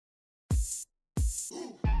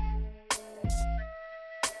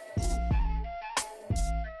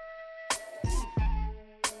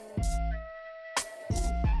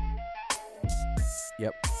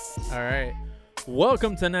Yep. All right.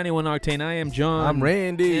 Welcome to 91 Octane. I am John. I'm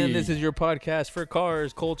Randy. And this is your podcast for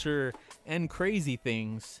cars, culture, and crazy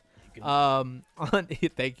things.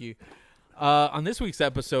 Thank you. On this week's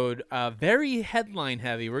episode, very headline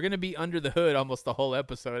heavy. We're going to be under the hood almost the whole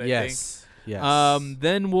episode, I think. Yes.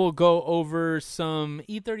 Then we'll go over some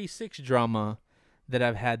E36 drama that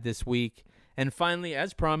I've had this week. And finally,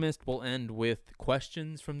 as promised, we'll end with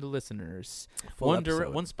questions from the listeners.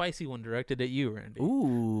 One spicy one directed at you, Randy.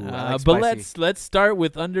 Ooh, I like but spicy. let's start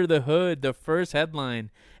with Under the Hood, the first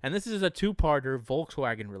headline. And this is a two-parter,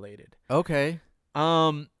 Volkswagen related. Okay.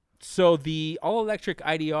 So the all-electric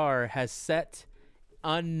IDR has set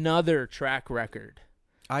another track record.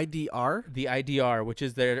 IDR? The IDR, which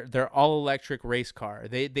is their all-electric race car.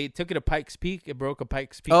 They took it to Pikes Peak. It broke a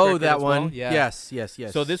Pikes Peak record that as one. well. Yeah. Yes.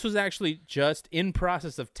 So this was actually just in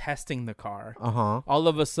process of testing the car. Uh-huh. All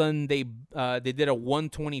of a sudden, they did a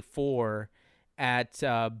 124 at,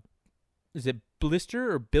 is it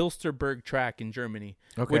Blister or Bilsterberg track in Germany,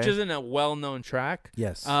 Okay. which isn't a well-known track.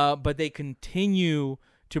 Yes. But they continue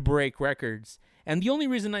to break records. And the only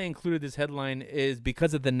reason I included this headline is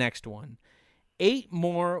because of the next one. 8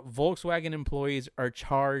 more Volkswagen employees are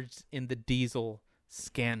charged in the diesel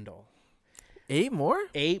scandal. 8 more?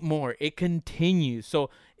 8 more. It continues. So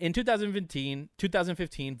in 2015,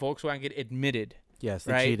 Volkswagen admitted, Yes,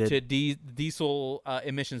 they right, cheated. to diesel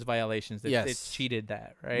emissions violations. They cheated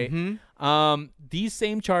that, right? Mm-hmm. These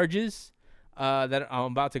same charges that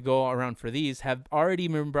I'm about to go around for these have already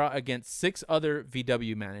been brought against 6 other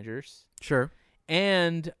VW managers. Sure.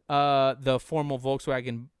 And the former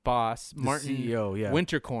Volkswagen boss, Martin CEO, yeah.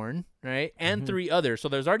 Winterkorn, right? And 3 others. So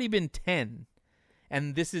there's already been 10.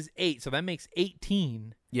 And this is 8. So that makes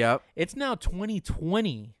 18. Yep. It's now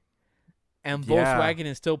 2020. And Yeah. Volkswagen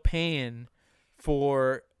is still paying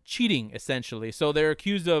for cheating, essentially. So they're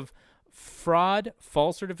accused of fraud,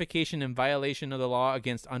 false certification, and violation of the law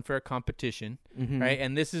against unfair competition, right?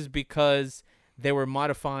 And this is because they were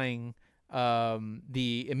modifying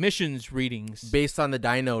the emissions readings Based on the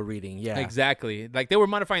dyno reading, yeah. Exactly. Like they were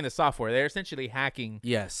modifying the software. They're essentially hacking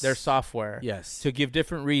their software to give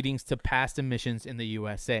different readings to past emissions in the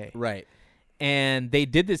USA. Right. And they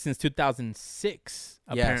did this since 2006,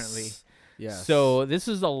 apparently. Yes. So this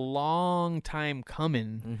is a long time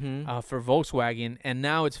coming for Volkswagen, and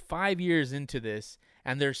now it's 5 years into this,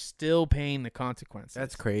 and they're still paying the consequences.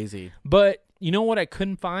 That's crazy. But you know what I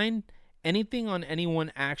couldn't find? Anything on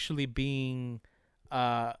anyone actually being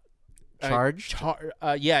Charged?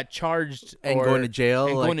 Charged And going to jail?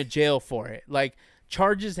 And like, going to jail for it. Like,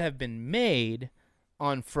 charges have been made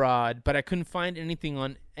on fraud, but I couldn't find anything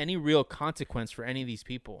on any real consequence for any of these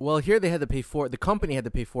people. Well, here they had to pay the company had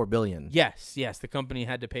to pay $4 billion. Yes, the company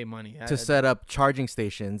had to pay money. To set up charging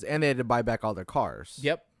stations, and they had to buy back all their cars.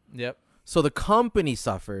 Yep. So the company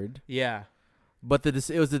suffered. Yeah. But it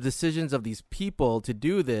was the decisions of these people to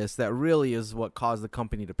do this that really is what caused the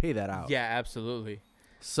company to pay that out. Yeah, absolutely.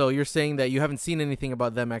 So you're saying that you haven't seen anything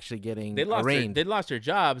about them actually getting arraigned. They lost their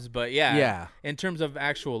jobs, but yeah. Yeah. In terms of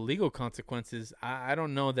actual legal consequences, I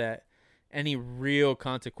don't know that any real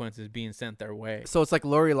consequences being sent their way. So it's like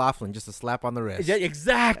Lori Loughlin, just a slap on the wrist. Yeah,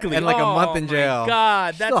 exactly. And like a month in jail. Oh, my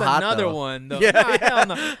God. That's Still hot, another though. one, though. Yeah, Hell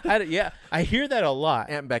no. I hear that a lot.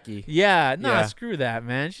 Aunt Becky. Yeah. No, Yeah. screw that,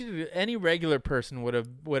 man. Any regular person would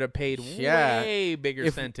have paid way bigger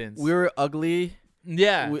sentence. We were ugly.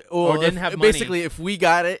 Yeah. Or didn't have money. Basically, if we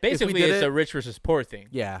got it, Basically, if we did it's it, a rich versus poor thing.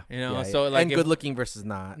 Yeah. You know, yeah, so yeah. like and good looking versus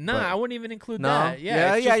not. Nah, I wouldn't even include No? that.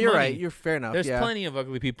 Yeah, it's yeah, just you're money. right. You're fair enough. There's yeah. plenty of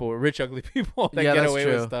ugly people, rich ugly people that yeah, get that's away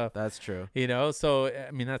true. with stuff. That's true. You know, so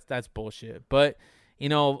I mean that's bullshit. But you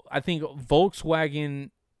know, I think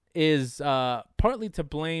Volkswagen is partly to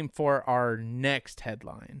blame for our next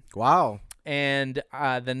headline. Wow. And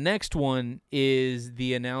the next one is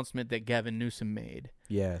the announcement that Gavin Newsom made.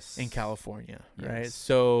 Yes. In California, right? Yes.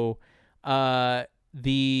 So I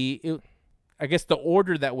guess the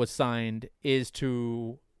order that was signed is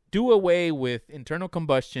to do away with internal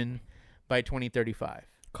combustion by 2035.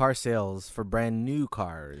 Car sales for brand new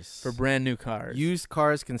cars. Used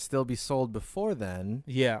cars can still be sold before then.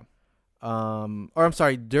 Yeah. Or I'm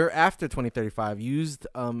sorry, after 2035, used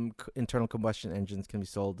internal combustion engines can be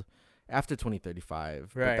sold after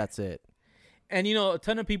 2035. Right. But that's it. And you know, a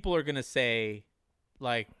ton of people are gonna say,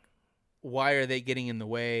 like, why are they getting in the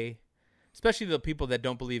way? Especially the people that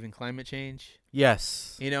don't believe in climate change.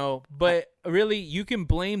 Yes. You know, but really, you can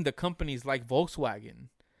blame the companies like Volkswagen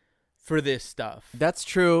for this stuff. That's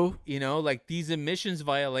true. You know, like these emissions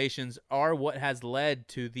violations are what has led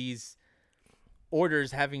to these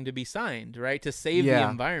orders having to be signed, right? To save the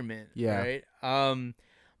environment, right?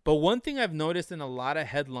 But one thing I've noticed in a lot of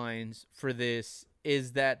headlines for this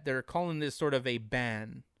is that they're calling this sort of a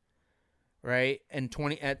ban, right? And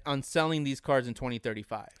on selling these cars in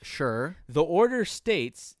 2035. Sure. The order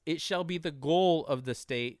states it shall be the goal of the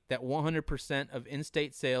state that 100% of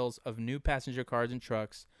in-state sales of new passenger cars and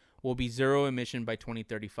trucks will be zero emission by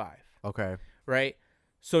 2035. Okay. Right?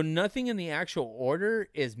 So nothing in the actual order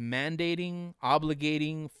is mandating,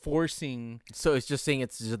 obligating, forcing. So it's just saying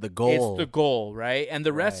it's just the goal. It's the goal, right? And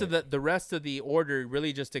the rest Right. of the rest of the order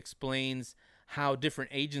really just explains how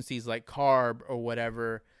different agencies like CARB or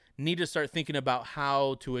whatever need to start thinking about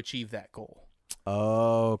how to achieve that goal.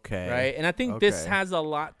 Okay. Right? And I think this Okay. has a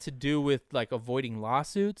lot to do with like avoiding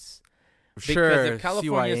lawsuits. Sure. Because if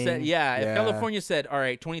California said, CYing. if California said, all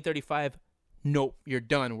right, 2035, nope, you're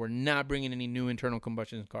done. We're not bringing any new internal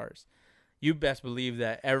combustion cars. You best believe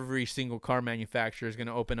that every single car manufacturer is going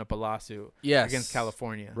to open up a lawsuit Yes. against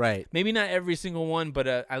California. Right. Maybe not every single one, but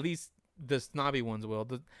at least the snobby ones will.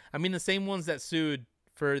 The same ones that sued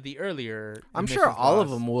for the earlier. I'm sure emissions all of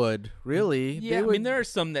laws. them would. Really? Yeah, They would... I mean, there are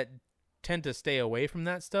some that tend to stay away from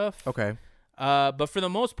that stuff. Okay. But for the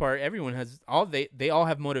most part, everyone has they all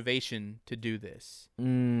have motivation to do this.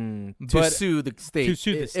 To But- sue the state. to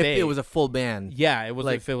sue the If state. it was a full ban. Yeah, it was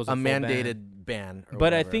like if it was a full ban. mandated ban. or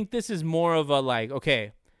But I whatever. think this is more of a like,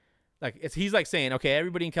 okay, like he's like saying, okay,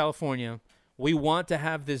 everybody in California, we want to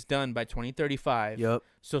have this done by 2035. Yep.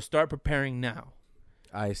 So start preparing now.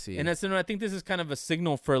 I see. And I think this is kind of a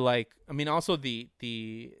signal for like, I mean, also the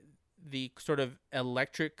sort of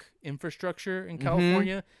electric infrastructure in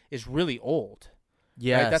California is really old.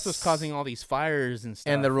 yes. Right? That's what's causing all these fires and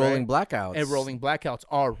stuff. and the rolling right? blackouts. And rolling blackouts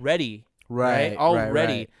already. Right. Already.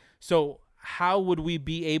 Right. So how would we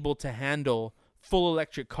be able to handle full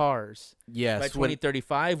electric cars Yes. by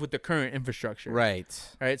 2035 with the current infrastructure? Right.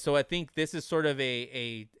 All right. So I think this is sort of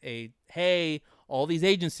a hey, all these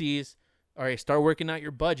agencies, all right, start working out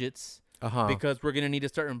your budgets because we're going to need to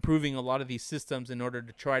start improving a lot of these systems in order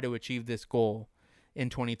to try to achieve this goal in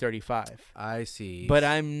 2035. I see. But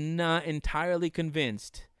I'm not entirely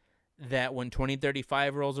convinced that when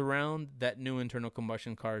 2035 rolls around, that new internal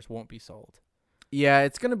combustion cars won't be sold. yeah,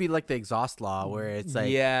 it's gonna be like the exhaust law where it's like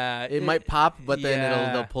it might pop, but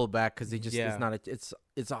then they'll pull back because it's not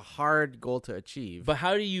it's a hard goal to achieve. But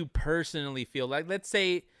how do you personally feel? Like, let's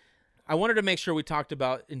say, I wanted to make sure we talked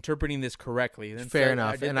about interpreting this correctly. And fair so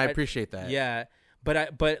enough, and I appreciate that. Yeah,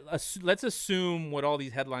 but let's assume what all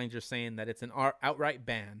these headlines are saying, that it's an outright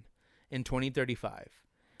ban in 2035.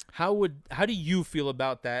 How do you feel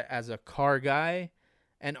about that as a car guy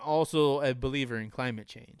and also a believer in climate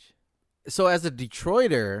change? So as a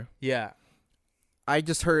Detroiter, Yeah. I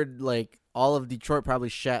just heard like all of Detroit probably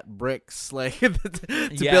shat bricks like to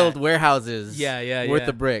Yeah. build warehouses. Yeah. worth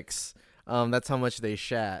of bricks. That's how much they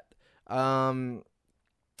shat.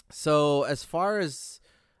 So as far as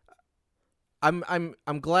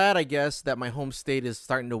I'm glad, I guess, that my home state is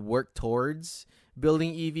starting to work towards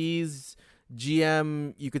building EVs.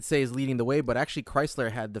 GM, you could say, is leading the way, but actually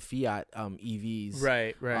Chrysler had the Fiat EVs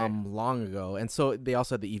Right. long ago, and so they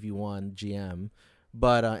also had the EV1 GM,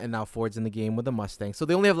 but and now Ford's in the game with the Mustang. So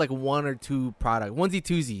they only have like one or two product onesie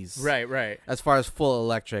twosies, Right. as far as full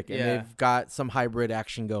electric, and Yeah. they've got some hybrid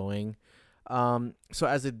action going. So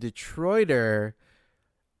as a Detroiter,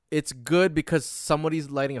 it's good because somebody's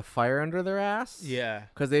lighting a fire under their ass. Yeah.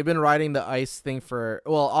 Because they've been riding the ICE thing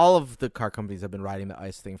all of the car companies have been riding the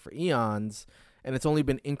ICE thing for eons, and it's only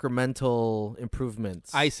been incremental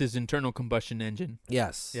improvements. ICE's internal combustion engine.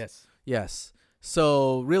 Yes. Yes.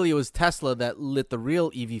 So really it was Tesla that lit the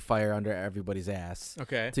real EV fire under everybody's ass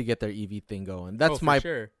Okay. to get their EV thing going. That's for my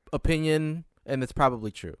sure. opinion, and it's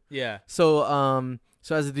probably true. Yeah. So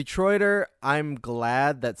so as a Detroiter, I'm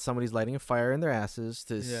glad that somebody's lighting a fire in their asses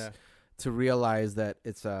to realize that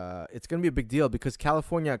it's going to be a big deal, because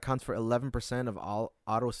California accounts for 11% of all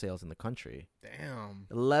auto sales in the country. Damn.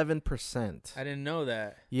 11%. I didn't know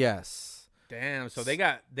that. Yes. Damn. So they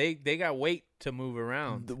got weight to move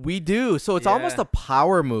around. We do. So it's Yeah. almost a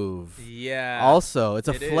power move. Yeah. Also, it's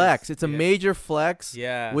a It flex. is. It's a Yeah. major flex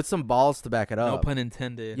Yeah. with some balls to back it No up. pun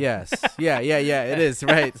intended. Yes. Yeah. It is.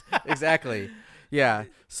 Right. Exactly. Yeah.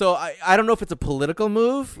 So I don't know if it's a political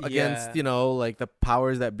move against, Yeah. like the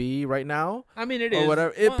powers that be right now. I mean, it or is.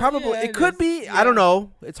 whatever. It Well, probably yeah, it could is. be. Yeah. I don't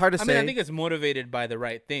know. It's hard to I say. mean, I think it's motivated by the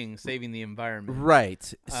right thing, saving the environment.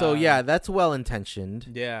 Right. So yeah, that's well intentioned.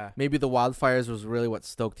 Yeah. Maybe the wildfires was really what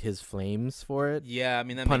stoked his flames for it. Yeah. I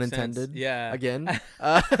mean, that Pun makes intended. sense. Yeah. Again.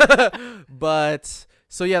 But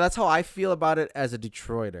so yeah, that's how I feel about it as a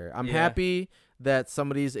Detroiter. I'm Yeah. happy that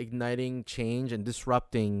somebody's igniting change and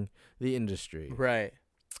disrupting the industry. Right.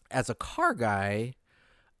 As a car guy,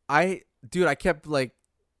 I kept like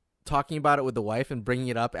talking about it with the wife and bringing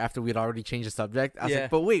it up after we'd already changed the subject. I was Yeah.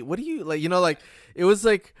 like, but wait, what do you like? It was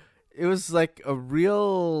like a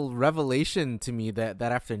real revelation to me that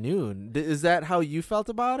afternoon. Is that how you felt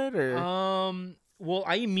about it, or? Well,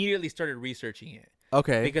 I immediately started researching it.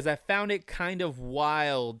 Okay. Because I found it kind of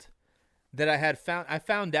wild that I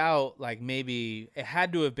found out like maybe it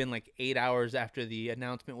had to have been like 8 hours after the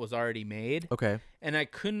announcement was already made. Okay. And I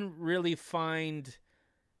couldn't really find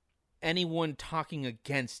anyone talking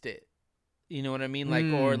against it. You know what I mean?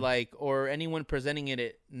 Or anyone presenting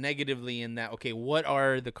it negatively in that, okay, what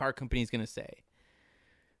are the car companies going to say?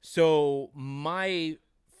 So my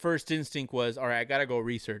first instinct was, all right, I got to go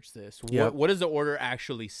research this. Yep. What does the order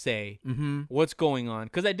actually say? Mm-hmm. What's going on?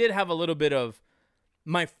 Because I did have a little bit of,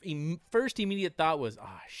 my first immediate thought was,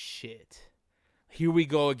 shit. Here we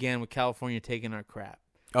go again with California taking our crap.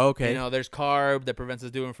 Okay. There's CARB that prevents us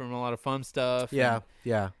doing from a lot of fun stuff. Yeah.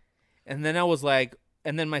 And then I was like,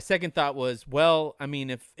 and then my second thought was, well, I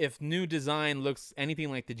mean, if new design looks anything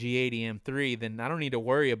like the G80 M3, then I don't need to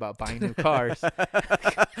worry about buying new cars.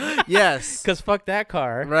 Yes. Because fuck that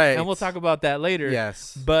car. Right. And we'll talk about that later.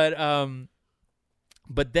 Yes.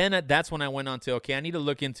 But then that's when I went on to, okay, I need to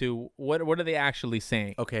look into what are they actually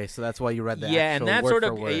saying. Okay, so that's why you read that. Yeah, and that sort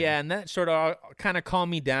of word. kind of calmed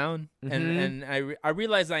me down, and I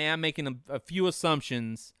realized I am making a few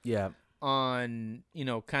assumptions. Yeah. On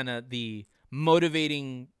kind of the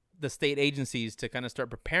motivating the state agencies to kind of start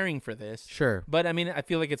preparing for this. Sure. But I mean, I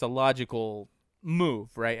feel like it's a logical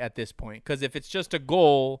move, right, at this point, because if it's just a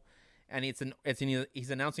goal. And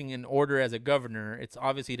he's announcing an order as a governor. It's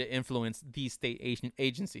obviously to influence these state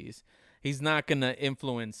agencies. He's not going to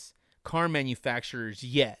influence car manufacturers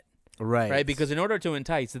yet. Right. Because in order to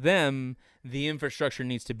entice them, the infrastructure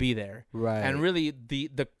needs to be there. Right. And really,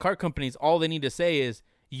 the car companies, all they need to say is,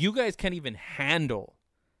 you guys can't even handle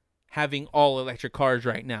having all electric cars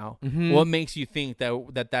right now. Mm-hmm. What makes you think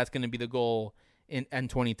that's going to be the goal in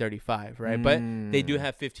 2035, right? But they do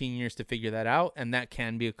have 15 years to figure that out, and that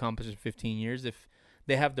can be accomplished in 15 years if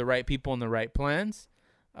they have the right people and the right plans.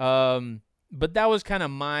 But that was kind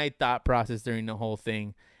of my thought process during the whole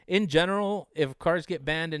thing. In general, if cars get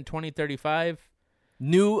banned in 2035,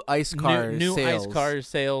 new ICE car ICE car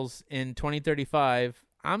sales in 2035,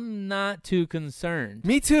 I'm not too concerned.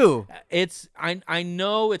 Me too. I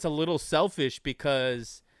know it's a little selfish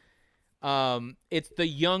because it's the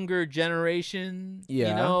younger generation,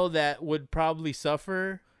 that would probably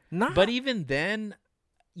suffer. But even then,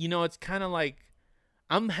 it's kind of like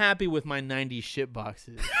I'm happy with my 90s shit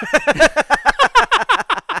boxes.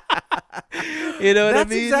 You know what I mean?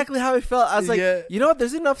 That's exactly how I felt. I was like, you know what?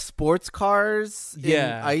 There's enough sports cars in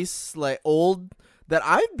ICE, like old, that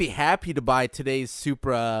I'd be happy to buy today's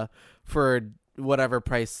Supra for whatever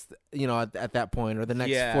price, at that point, or the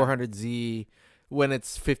next 400Z. When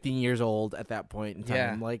it's 15 years old at that point in time.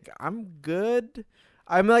 Yeah. Like, I'm good.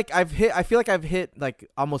 I feel like I've hit like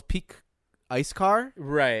almost peak ICE car.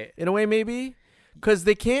 Right. In a way, maybe. Because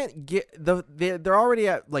they can't get, they're already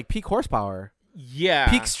at like peak horsepower. Yeah.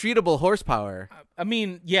 Peak streetable horsepower. I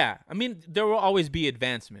mean, yeah. I mean, there will always be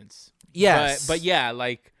advancements. Yes. But yeah,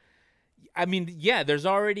 like, I mean, yeah, there's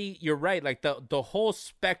already, you're right. Like the whole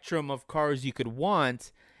spectrum of cars you could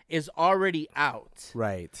want is already out.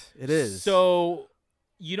 Right. It is. So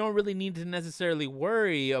you don't really need to necessarily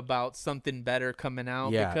worry about something better coming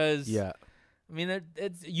out because I mean,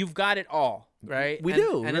 you've got it all, right? We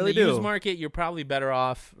do. And really in the do. used market, you're probably better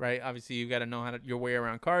off, right? Obviously, you got to know your way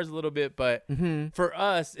around cars a little bit, but for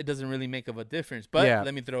us, it doesn't really make of a difference. But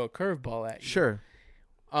let me throw a curveball at you. Sure.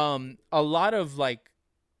 A lot of like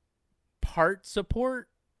part support,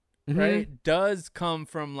 right, does come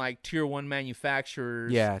from like tier 1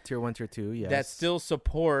 manufacturers. Yeah, tier 1, tier 2, yes. That still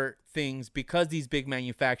support things because these big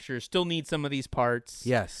manufacturers still need some of these parts.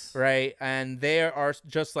 Yes. Right? And they are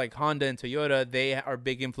just like Honda and Toyota, they are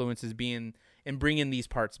big influences in bringing these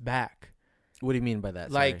parts back. What do you mean by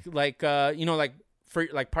that? Like for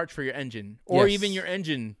like parts for your engine or even your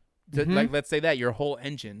engine, like let's say that your whole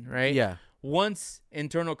engine, right? Yeah. Once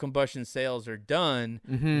internal combustion sales are done,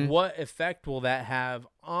 what effect will that have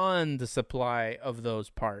on the supply of those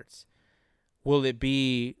parts? Will it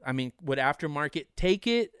be, I mean, would aftermarket take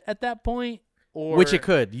it at that point? Or which it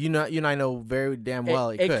could. You and I know very damn well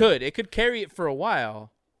it could. It could carry it for a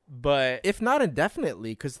while, but if not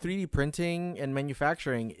indefinitely, because 3D printing and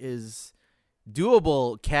manufacturing is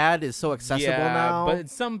doable. CAD is so accessible now. But in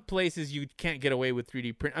some places you can't get away with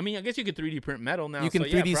 3D print. I mean, I guess you could 3D print metal now. You can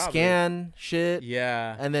 3D scan shit.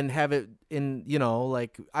 Yeah. And then have it in,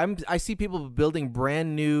 like I see people building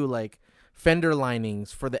brand new like fender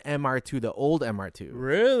linings for the MR2, the old MR2.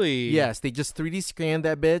 Really? Yes, they just 3D scan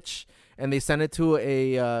that bitch and they sent it to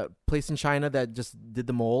a place in China that just did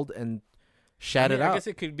the mold and shat it out. I guess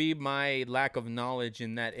it could be my lack of knowledge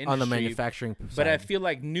in that industry. On the manufacturing side. But I feel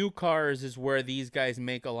like new cars is where these guys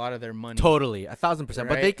make a lot of their money. Totally, 1,000%.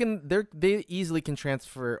 Right? But they easily can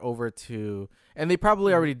transfer over to, and they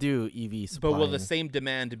probably already do EV supplying. But will the same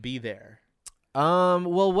demand be there?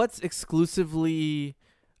 Well, what's exclusively,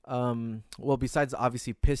 besides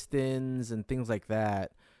obviously pistons and things like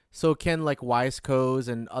that. So can like Wiseco's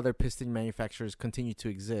and other piston manufacturers continue to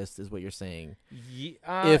exist? Is what you're saying?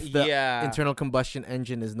 If the internal combustion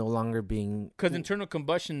engine is no longer being, because internal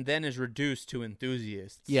combustion then is reduced to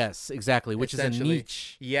enthusiasts. Yes, exactly. Which is a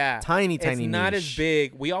niche. Yeah, tiny it's niche. Not as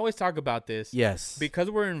big. We always talk about this. Yes,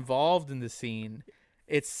 because we're involved in the scene.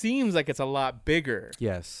 It seems like it's a lot bigger.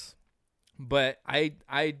 Yes, but I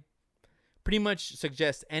pretty much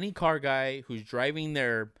suggest any car guy who's driving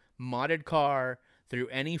their modded car through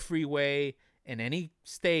any freeway in any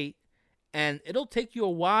state, and it'll take you a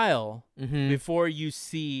while before you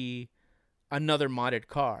see another modded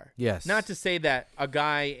car. Yes. Not to say that a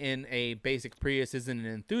guy in a basic Prius isn't an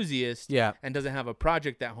enthusiast and doesn't have a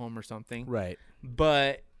project at home or something. Right.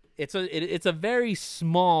 But it's a very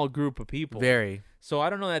small group of people. Very. So I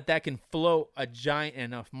don't know that can float a giant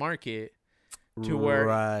enough market to where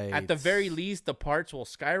at the very least the parts will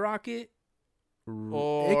skyrocket.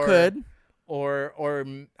 Or it could. Or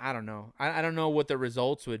I don't know. I don't know what the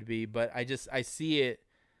results would be, but I see it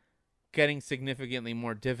getting significantly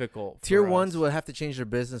more difficult. Tier 1s will have to change their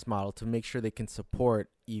business model to make sure they can support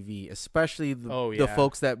EV, especially the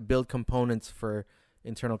folks that build components for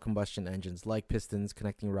internal combustion engines, like pistons,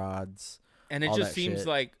 connecting rods. And it just seems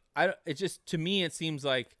like to me it seems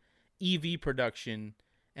like EV production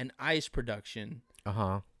and ICE production.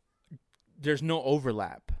 There's no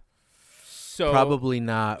overlap. So probably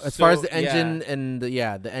not. As far as the engine and the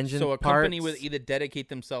engine. So a parts, company would either dedicate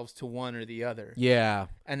themselves to one or the other. Yeah.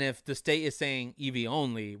 And if the state is saying EV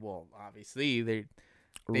only, well, obviously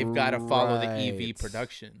they've got to follow the EV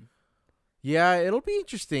production. Yeah, it'll be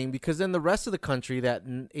interesting because then the rest of the country, that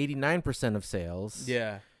 89% of sales.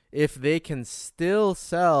 Yeah. If they can still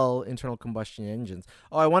sell internal combustion engines.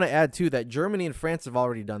 Oh, I want to add too that Germany and France have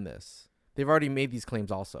already done this. They've already made these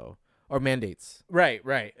claims also. Or mandates. Right.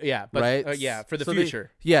 Yeah. But, right? For the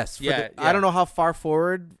future. I don't know how far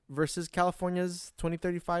forward versus California's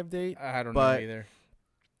 2035 date. I don't know either.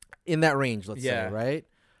 In that range, let's say, right?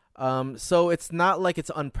 So it's not like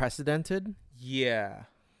it's unprecedented. Yeah.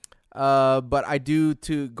 But I do,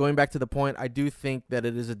 going back to the point, I do think that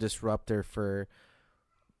it is a disruptor for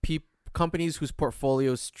companies whose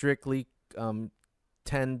portfolios strictly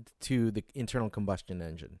tend to the internal combustion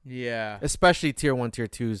engine. Yeah. Especially tier 1, tier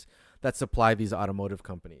 2s that supply these automotive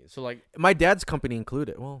companies. So like my dad's company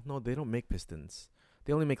included. Well, no, they don't make pistons.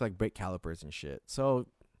 They only make like brake calipers and shit. So,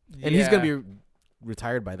 and he's going to be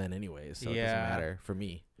retired by then anyway, so it doesn't matter for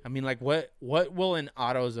me. I mean, like what will an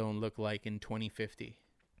AutoZone look like in 2050?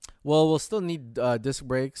 Well, we'll still need disc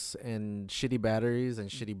brakes and shitty batteries and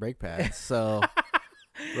shitty brake pads. So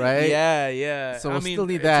right? Yeah. So we'll still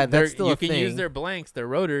need that. That's still a thing. You can use their blanks, their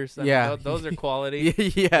rotors. I mean, those are quality.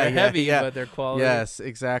 They're heavy, but they're quality. Yes,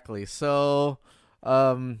 exactly. So,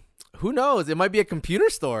 who knows? It might be a computer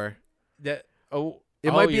store. It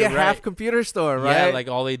might be a half computer store, right? Yeah, like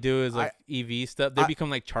all they do is like EV stuff. They become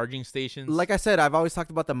like charging stations. Like I said, I've always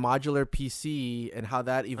talked about the modular PC and how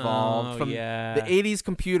that evolved from the 80s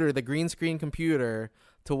computer, the green screen computer,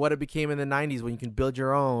 to what it became in the 90s when you can build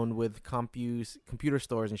your own with computer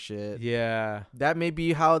stores and shit. Yeah. That may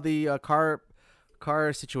be how the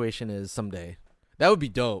car situation is someday. That would be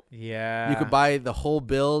dope. Yeah. You could buy the whole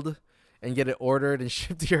build and get it ordered and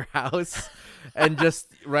shipped to your house and just,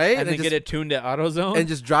 right? And then get it tuned at AutoZone? And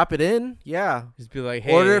just drop it in. Yeah. Just be like,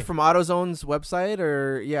 hey. Order it from AutoZone's website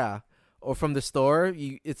or from the store.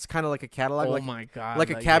 It's kind of like a catalog. Oh my God.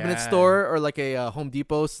 Like a cabinet store or like a Home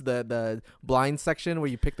Depot's the blind section where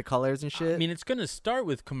you pick the colors and shit. I mean, it's going to start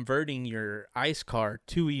with converting your ICE car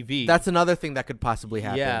to EV. That's another thing that could possibly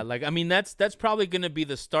happen. Yeah, like I mean that's probably going to be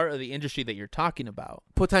the start of the industry that you're talking about.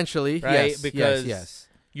 Potentially, right? Yes. Because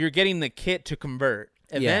you're getting the kit to convert.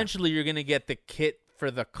 Eventually you're going to get the kit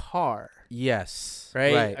for the car. Yes.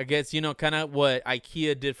 Right? I guess, kind of what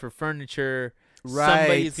IKEA did for furniture. Right.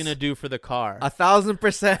 Somebody's going to do for the car.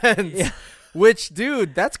 1,000%. Yeah. Which,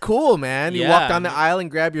 dude, that's cool, man. You walk down the aisle and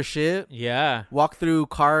grab your shit. Yeah. Walk through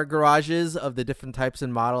car garages of the different types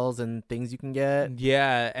and models and things you can get.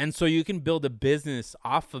 Yeah. And so you can build a business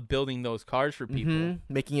off of building those cars for people.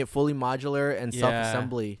 Making it fully modular and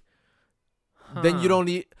self-assembly. Then you don't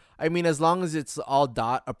need... I mean, as long as it's all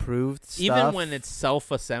DOT approved stuff. Even when it's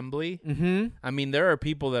self-assembly, Mm-hmm. I mean, there are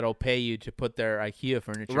people that'll pay you to put their IKEA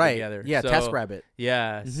furniture Right. together. Yeah, so, TaskRabbit.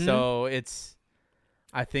 Yeah, Mhm. so it's,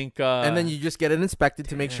 I think. And then you just get it inspected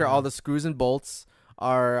to make sure all damn. the screws and bolts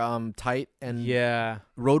are tight and yeah.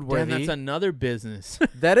 roadworthy. Damn, that's another business.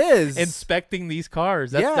 That is. Inspecting these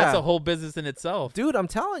cars. That's Yeah. a whole business in itself. Dude, I'm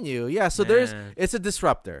telling you. Yeah, so Man. it's a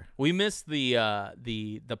disruptor. We missed the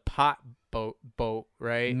pot boat,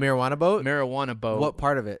 right? Marijuana boat? Marijuana boat. What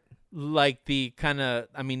part of it? Like the kind of,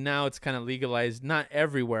 I mean, now it's kind of legalized, not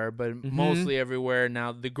everywhere, but mostly everywhere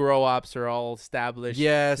now. The grow ops are all established.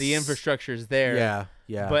 Yes. The infrastructure's there. Yeah,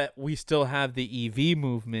 yeah. But we still have the EV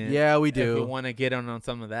movement. yeah, we If we do. want to get on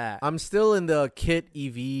some of that. I'm still in the kit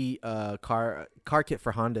EV car kit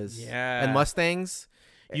for Hondas Yeah. and Mustangs.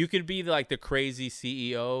 You could be like the crazy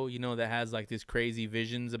CEO, you know, that has like these crazy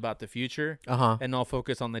visions about the future, Uh-huh. and I'll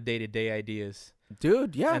focus on the day-to-day ideas.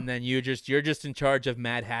 Dude, yeah. And then you're just in charge of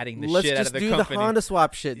mad hatting the Let's shit out just of the do company. the Honda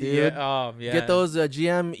swap shit, dude. Yeah. Yeah. Get those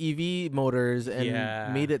GM EV motors and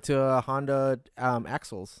Yeah. made it to Honda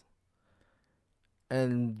axles.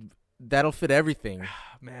 And that'll fit everything.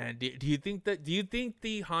 Man, do you think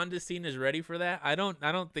the Honda scene is ready for that? I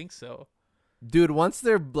don't think so. Dude, once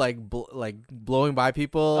they're like blowing by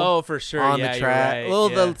people Oh, for sure. on Yeah, the you're track. right. Well,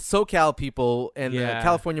 Yeah. the SoCal people and the Yeah.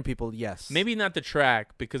 California people, yes. Maybe not the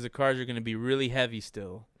track, because the cars are going to be really heavy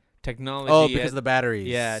still. Technology. Oh, because of the batteries.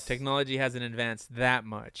 Yeah, technology hasn't advanced that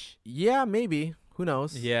much. Yeah, maybe. Who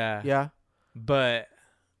knows? Yeah. Yeah. But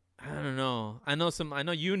I don't know. I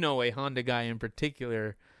know you know a Honda guy in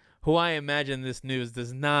particular who I imagine this news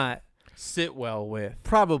does not sit well with.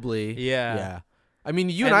 Probably. Yeah. Yeah. I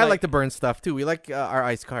mean, you And and I like- like to burn stuff too. We like our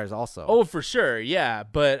ice cars also. Oh, for sure. Yeah,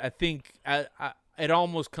 but I think it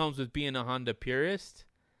almost comes with being a Honda purist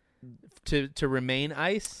to remain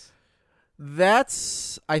ice.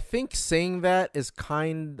 That's, I think saying that is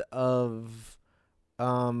kind of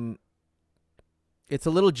it's a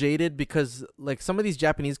little jaded because like some of these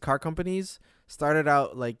Japanese car companies started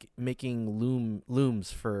out like making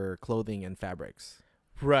looms for clothing and fabrics.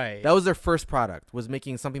 Right. That was their first product, was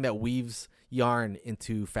making something that weaves yarn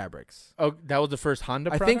into fabrics. Oh, that was the first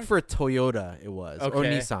Honda I product? think for Toyota it was, or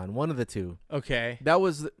Okay. Nissan, one of the two. Okay. That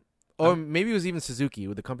was, or maybe it was even Suzuki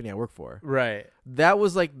with the company I work for. Right. That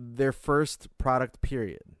was like their first product,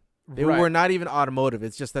 period. They Right. were not even automotive.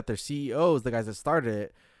 It's just that their CEOs, the guys that started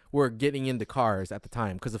it, were getting into cars at the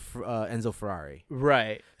time because of Enzo Ferrari.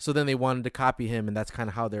 Right. So then they wanted to copy him, and that's kind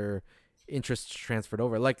of how their interests transferred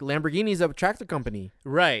over. Like Lamborghini's a tractor company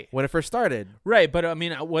Right. when it first started. Right. But I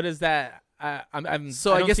mean, what is that? I'm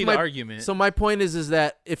So I I don't guess see my the argument. So my point is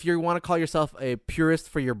that if you want to call yourself a purist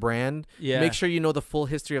for your brand, Yeah. make sure you know the full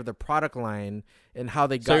history of the product line and how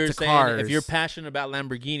they So got you're to saying cars. if you're passionate about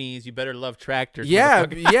Lamborghinis, you better love tractors. Yeah,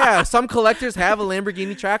 motherfucker. yeah. Some collectors have a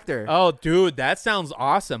Lamborghini tractor. Oh, dude, that sounds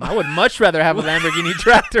awesome. I would much rather have a Lamborghini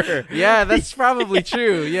tractor. Yeah, that's probably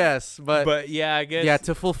true. Yes, but yeah, I guess. yeah,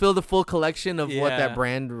 to fulfill the full collection of what Yeah. that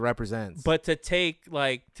brand represents. But to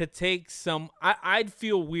take some, I'd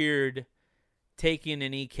feel weird taking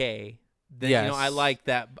an EK. That, you know, I Yes. like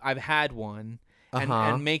that. I've had one,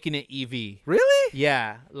 and making it EV. Really?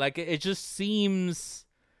 Yeah, like it just seems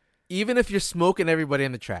Even if you're smoking everybody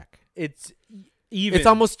in the track, it's even. it's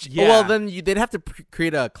almost. Yeah. Well, then they'd have to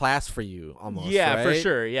create a class for you almost. Yeah, for right?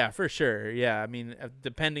 sure. Yeah, for sure. Yeah, I mean,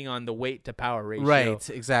 depending on the weight to power ratio. Right.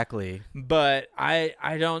 Exactly. But I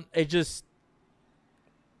don't. It just.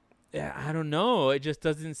 Yeah, I don't know. It just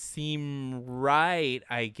doesn't seem right,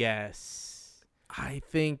 I guess. I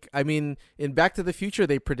think. I mean, in Back to the Future,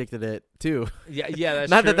 they predicted it too. Yeah, that's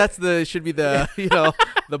Not true. that should be the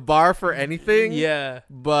the bar for anything. Yeah.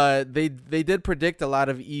 But they did predict a lot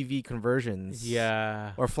of EV conversions.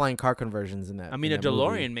 Yeah. Or flying car conversions in that. I mean, a in that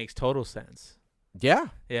DeLorean movie. makes total sense. Yeah.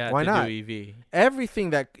 Yeah. Why to not? do EV. Everything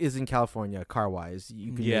that is in California, car wise,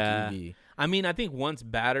 you can Yeah. make EV. I mean, I think once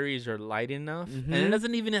batteries are light enough, and it Mhm.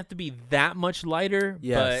 doesn't even have to be that much lighter,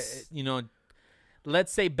 Yes. but, you know,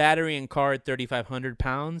 let's say battery in car at 3,500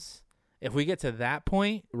 pounds. If we get to that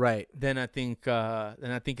point, Right. then I think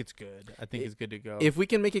it's good. I think it's good to go. If we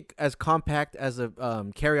can make it as compact as a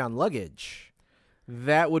carry-on luggage,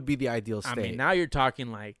 that would be the ideal state. I mean, now you're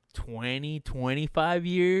talking like 20, 25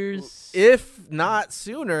 years. If not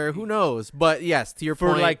sooner, who knows? But yes, to your for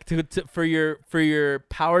point, like for your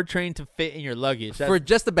powertrain to fit in your luggage. for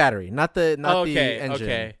just the battery, not the Okay, engine.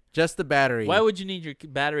 okay. Just the battery. Why would you need your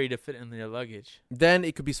battery to fit in your luggage? Then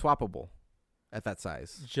it could be swappable at that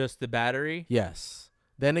size. Just the battery? Yes.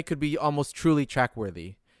 Then it could be almost truly track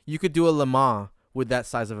worthy. You could do a Le Mans with that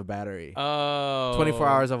size of a battery. Oh. 24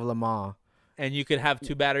 hours of Le Mans And you could have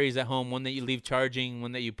 2 batteries at home, one that you leave charging,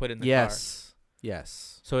 one that you put in the car.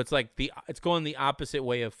 Yes. So it's like it's going the opposite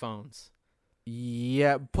way of phones.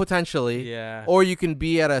 Yeah, potentially. Yeah. Or you can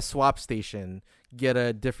be at a swap station, get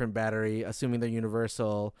a different battery, assuming they're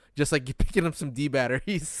universal, just like you picking up some D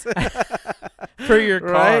batteries. For your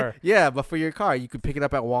car. Right? Yeah, but for your car. You could pick it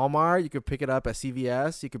up at Walmart. You could pick it up at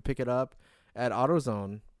CVS. You could pick it up at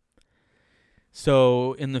AutoZone.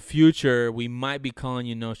 So in the future, we might be calling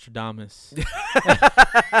you Nostradamus.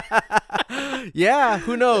 Yeah,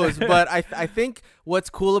 who knows? But I think what's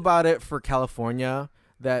cool about it for California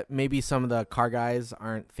that maybe some of the car guys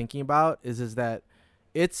aren't thinking about is that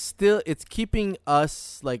it's keeping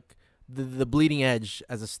us like the bleeding edge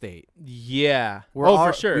as a state. Yeah.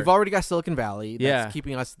 For sure. We've already got Silicon Valley. That's Yeah.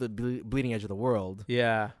 keeping us the bleeding edge of the world.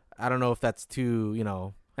 Yeah. I don't know if that's too,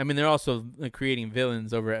 I mean, they're also creating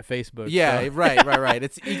villains over at Facebook. Yeah, so. right.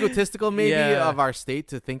 It's egotistical maybe Yeah. of our state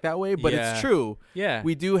to think that way, but Yeah. it's true. Yeah.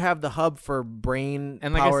 We do have the hub for brain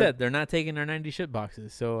And like powered- I said, they're not taking our 90 shit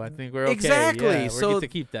boxes, so I think we're okay. Exactly. Yeah, we're So good to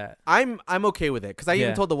keep that. I'm okay with it because I Yeah.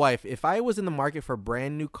 even told the wife if I was in the market for a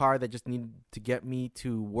brand new car that just needed to get me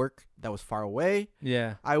to work that was far away,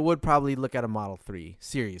 Yeah. I would probably look at a Model 3.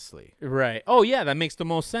 Seriously. Right. Oh yeah, that makes the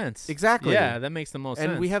most sense. Exactly. Yeah, that makes the most sense.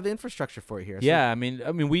 And we have the infrastructure for it here. So Yeah, I mean,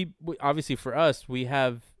 we obviously for us, we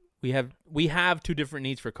have 2 different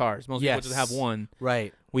needs for cars. Most people just have one.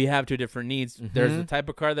 Right. We have 2 different needs. There's the type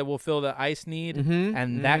of car that will fill the ICE need,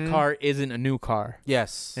 and that car isn't a new car.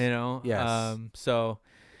 Yes. Yes. So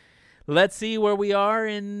let's see where we are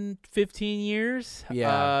in 15 years.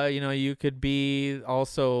 Yeah. You could be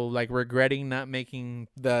also like regretting not making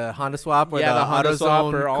The Honda Swap or the the Honda Swap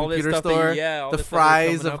AutoZone or all this computer stuff. store. All The this stuff you're fries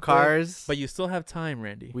coming of up with. cars. But you still have time,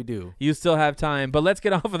 Randy. We do. You still have time. But let's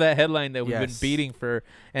get off of that headline that we've been Yes. beating for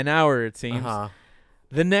an hour, it seems.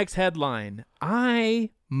 The next headline. I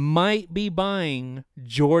might be buying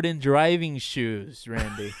Jordan driving shoes,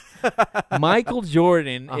 Randy. Michael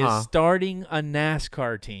Jordan is starting a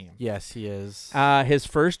NASCAR team. Yes, he is. His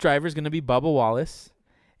first driver is going to be Bubba Wallace,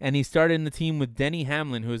 and he started in the team with Denny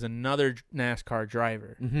Hamlin, who is another NASCAR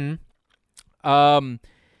driver.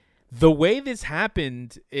 The way this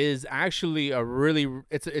happened is actually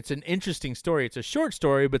it's an interesting story. It's a short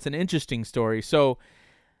story, but it's an interesting story. So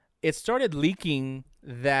it started leaking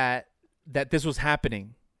that this was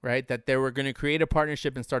happening, right? That they were going to create a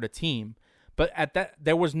partnership and start a team. But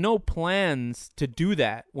there was no plans to do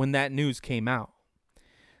that when that news came out.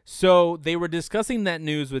 So they were discussing that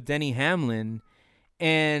news with Denny Hamlin,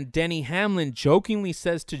 and Denny Hamlin jokingly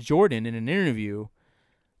says to Jordan in an interview,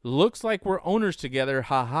 "Looks like we're owners together,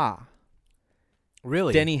 haha."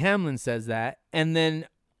 Really? Denny Hamlin says that, and then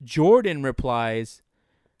Jordan replies,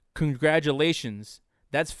 "Congratulations.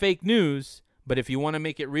 That's fake news, but if you want to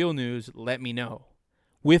make it real news, let me know."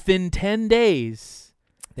 Within 10 days,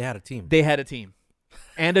 They had a team. they had a team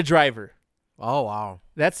and a driver. Oh, wow.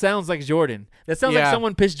 That sounds like Jordan. That sounds like Yeah.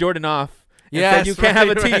 someone pissed Jordan off and Yes, said, "You can't have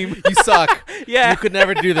a right. team. You suck. Yeah. You could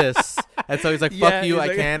never do this." And so he's like, Yeah, fuck you, he's I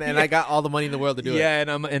like- can, and I got all the money in the world to do it. Yeah,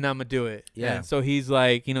 and I'm gonna do it. Yeah. And so he's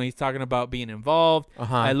like, he's talking about being involved.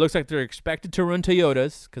 Uh-huh. It looks like they're expected to run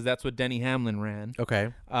Toyotas because that's what Denny Hamlin ran.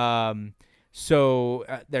 Okay. So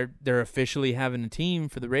they're officially having a team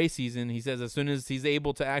for the race season. He says as soon as he's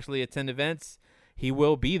able to actually attend events, he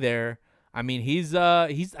will be there. I mean,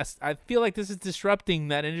 I feel like this is disrupting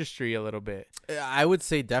that industry a little bit. I would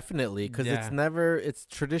say definitely because Yeah. it's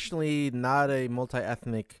traditionally not a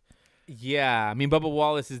multi-ethnic. Yeah, I mean, Bubba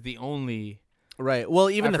Wallace is the only. Right. Well,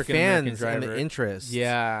 even the African-American fans and the driver. interest.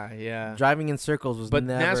 Yeah. Driving in circles was But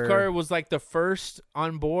never. NASCAR was like the first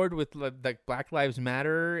on board with like Black Lives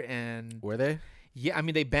Matter and Were they? yeah, I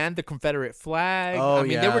mean they banned the Confederate flag. Oh, I mean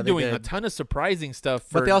they yeah, were they doing a did. ton of surprising stuff.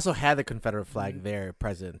 But they also had the Confederate flag there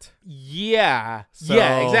present. yeah, So,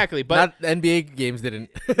 yeah, exactly. But not NBA games didn't.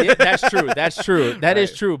 yeah, that's true. That's true. That is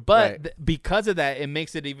Right, true. But right. because of that, it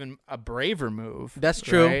makes it even a braver move. That's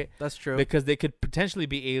true. right? That's true. Because they could potentially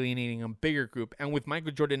be alienating a bigger group, and with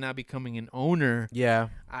Michael Jordan now becoming an owner, Yeah.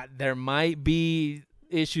 there might be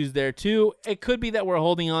issues there too. It could be that we're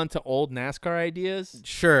holding on to old NASCAR ideas,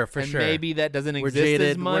 Sure. For and sure. maybe that doesn't we're exist jaded.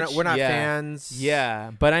 as much. We're not yeah. fans.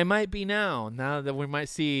 Yeah, but I might be now. Now that we might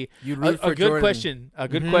see You root for a good Jordan. question. A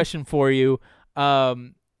good Mhm. question for you.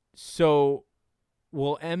 So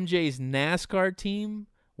will MJ's NASCAR team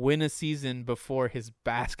win a season before his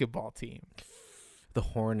basketball team? The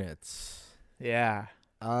Hornets. Yeah.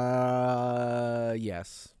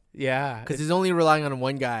 Yes. Yeah. Because he's only relying on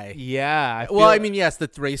one guy. Yeah. I mean, yes, the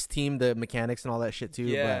race team, the mechanics, and all that shit too.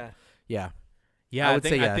 yeah. But yeah. Yeah, I would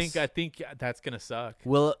say yes. I think that's gonna suck.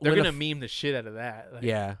 Will They're will gonna the meme the shit out of that. Like,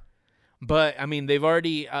 yeah. But I mean, they've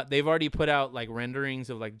already put out like renderings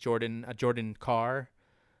of like a Jordan car.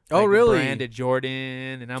 Oh, like really? Branded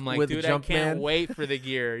Jordan, and I'm like, With dude, the I jump can't man? wait for the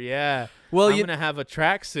gear. Yeah. Well, I'm gonna have a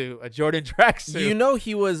tracksuit, a Jordan tracksuit. you know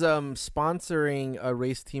he was sponsoring a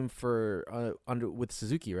race team for with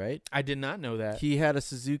Suzuki, right? I did not know that. He had a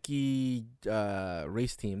Suzuki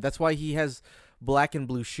race team. That's why he has black and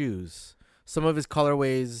blue shoes. Some of his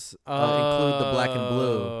colorways include the black and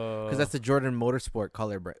blue because that's the Jordan Motorsport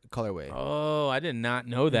colorway. Oh, I did not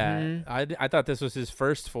know that. Mhm. I thought this was his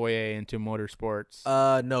first foray into motorsports.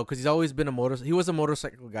 No, because he's always been he was a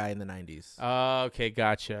motorcycle guy in the 90s. Okay,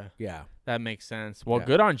 gotcha. Yeah. That makes sense. Well, Yeah.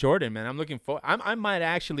 good on Jordan, man. I'm looking for. I might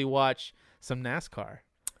actually watch some NASCAR.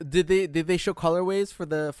 Did they show colorways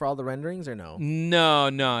for all the renderings or no?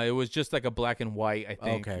 No, it was just like a black and white, I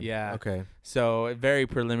think. Okay. Yeah. Okay. So very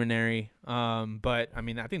preliminary. But I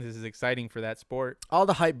mean, I think this is exciting for that sport. All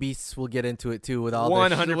the hype beasts will get into it too with all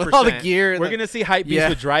 100%. with all the gear. We're gonna see hype beasts Yeah.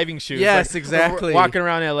 with driving shoes. Yes, like, exactly. Walking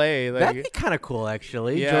around LA. Like, That'd be kind of cool,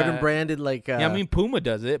 actually. Yeah. Jordan branded like. yeah, I mean, Puma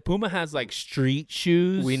does it. Puma has like street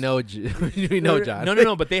shoes. we know, we know, John.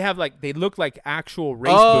 No. But they have they look like actual race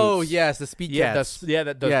boots. Oh yes, the speed Yeah, cats. yeah,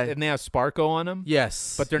 Yeah. and they have Sparko on them.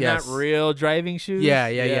 Yes, But they're yes. not real driving shoes. Yeah.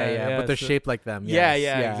 But they're so- shaped like them. Yeah,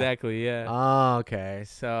 Yes, exactly. Yeah. Oh, okay.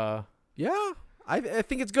 So Yeah, I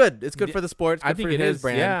think it's good. It's good Yeah, for the sport. It's I good think for it his is.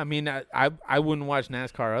 brand. Yeah, I mean, I wouldn't watch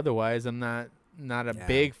NASCAR otherwise. I'm not a Yeah.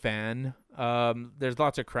 big fan. There's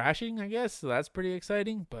lots of crashing, I guess, so that's pretty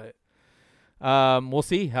exciting. But we'll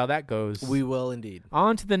see how that goes. We will indeed.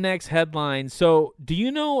 On to the next headline. So, do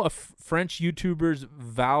you know French YouTubers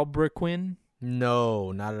Valbriquin?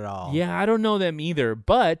 No, not at all. Yeah, I don't know them either,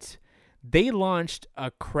 but they launched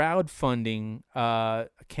a crowdfunding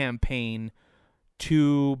campaign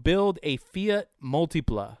to build a Fiat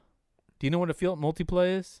Multipla. Do you know what a Fiat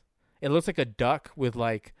Multipla is? It looks like a duck with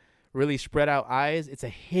like really spread out eyes. It's a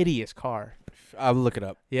hideous car. I'll look it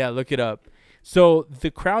up. Yeah, look it up. So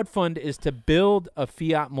the crowdfund is to build a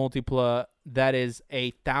Fiat Multipla that is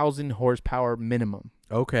 1,000 horsepower minimum.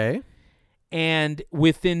 Okay. And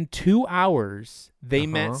within 2 hours, they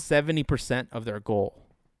met Uh-huh. 70% of their goal.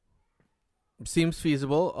 Seems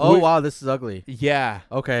feasible. Oh We- wow, this is ugly. Yeah.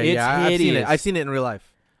 Okay, It's yeah, I've seen it. hideous. I've seen it in real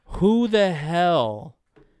life. Who the hell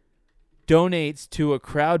donates to a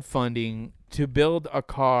crowdfunding to build a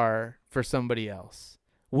car for somebody else?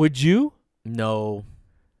 Would you? No,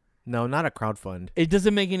 not a crowdfund. It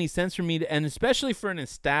doesn't make any sense for me to, and especially for an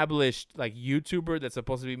established like YouTuber that's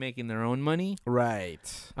supposed to be making their own money.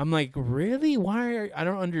 Right. I'm like, really? I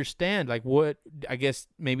don't understand. Like, what? I guess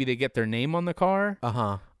maybe they get their name on the car.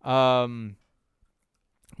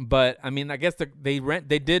 But I mean, I guess they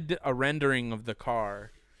did a rendering of the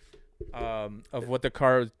car, of what the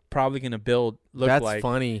car is probably gonna build look That's like.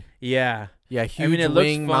 funny. Yeah, Yeah, huge mean, it looks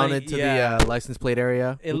wing funny. mounted to Yeah. the license plate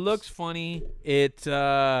area. it Oops. looks funny.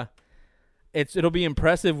 It'll be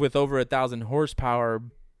impressive with over 1,000 horsepower,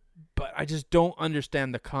 but I just don't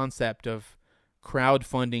understand the concept of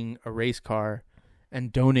crowdfunding a race car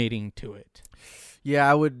and donating to it. Yeah,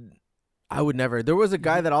 I would never. There was a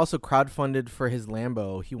guy that also crowdfunded for his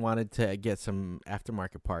Lambo. He wanted to get some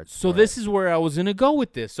aftermarket parts. So for this it. is where I was going to go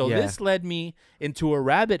with this. So Yeah. this led me into a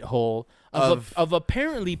rabbit hole of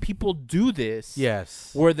apparently people do this.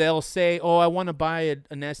 Yes. Where they'll say, "Oh, I want to buy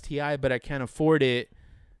an STI, but I can't afford it.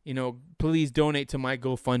 You know, please donate to my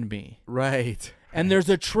GoFundMe." Right. And there's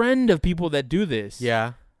a trend of people that do this.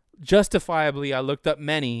 Yeah. Justifiably, I looked up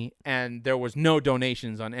many, and there was no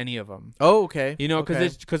donations on any of them. Oh, okay. You know,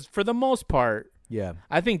 because for the most part, yeah.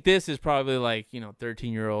 I think this is probably like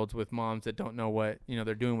 13-year-olds with moms that don't know what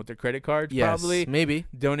they're doing with their credit cards. Yes. Probably Maybe.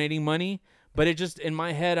 donating money. But it just in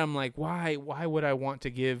my head, I'm like, why would I want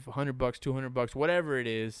to give $100, $200, whatever it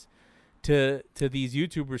is, to these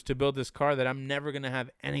YouTubers to build this car that I'm never gonna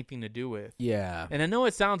have anything to do with? Yeah. And I know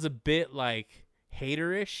it sounds a bit like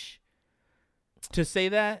haterish to say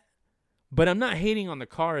that, but I'm not hating on the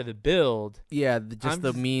car or the build. Yeah. I'm The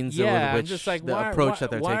just- means yeah, of which I'm just like, the why, approach why,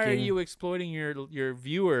 that they're why taking. are you exploiting your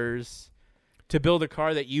viewers to build a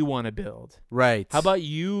car that you want to build? Right. How about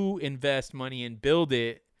you invest money and build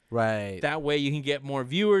it? right? That way you can get more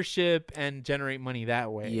viewership and generate money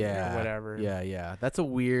that way. Yeah. Or whatever. Yeah. That's a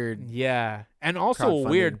weird. Yeah. And also a Crowdfunding.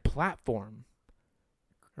 weird platform.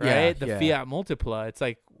 Right? Yeah, The yeah. Fiat Multipla. It's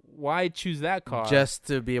like, why choose that car? Just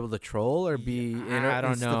to be able to troll or be I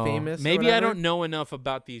don't know. famous. Maybe I don't know enough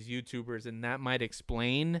about these YouTubers, and that might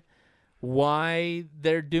explain why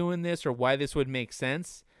they're doing this or why this would make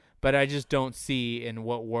sense. But I just don't see in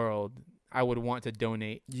what world I would want to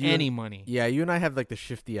donate any money. Yeah, you and I have like the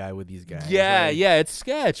shifty eye with these guys. Yeah, like, yeah, it's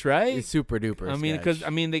sketch, right? It's super duper. I mean, because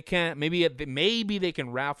they can't. Maybe they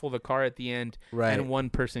can raffle the car at the end, right, and one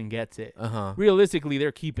person gets it. Uh-huh. Realistically,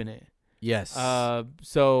 they're keeping it. Yes.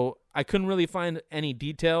 So I couldn't really find any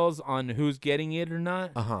details on who's getting it or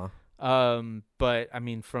not. But I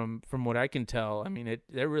mean, from what I can tell, I mean,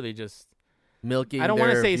 they're really just milking. I don't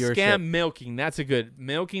want to say viewership. scam milking. That's a good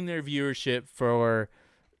milking their viewership for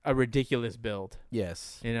a ridiculous build.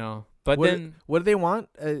 Yes. You know, but what do they want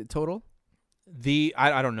total?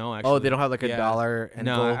 I don't know actually. Oh, they don't have like $1 and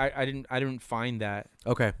no, gold? I didn't find that.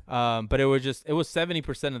 Okay. But it was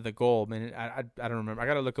 70% of the goal, man. I don't remember. I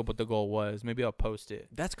gotta look up what the goal was. Maybe I'll post it.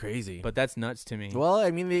 That's crazy. But that's nuts to me. Well,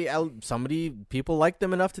 I mean, people like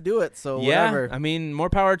them enough to do it, so yeah, whatever. I mean, more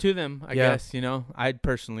power to them. I guess, you know. I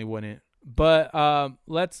personally wouldn't. But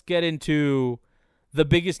let's get into the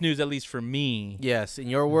biggest news, at least for me. Yes, in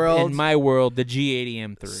your world. In my world, the G80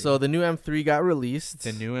 M3. So the new M3 got released.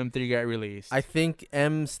 I think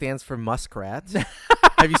M stands for muskrat.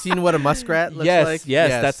 Have you seen what a muskrat looks like?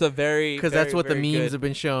 Yes, that's a very because that's what the memes good. have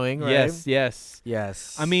been showing, right?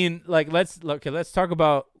 Yes. I mean, like let's talk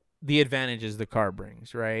about the advantages the car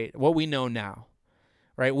brings, right? What we know now,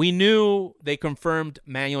 right? We knew they confirmed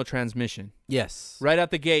manual transmission. Yes, right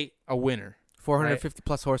out the gate, a winner. 450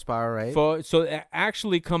 plus horsepower, right? So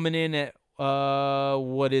actually coming in at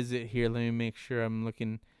what is it here? Let me make sure I'm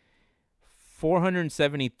looking.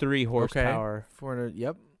 473 horsepower. Okay. 400.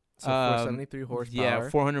 Yep. So 473 horsepower. Yeah,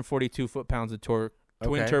 442 foot-pounds of torque.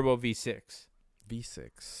 Twin turbo V6.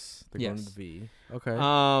 V6. They're going to V.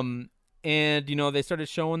 Okay. And you know they started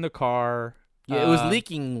showing the car. Yeah, it was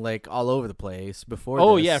leaking like all over the place before.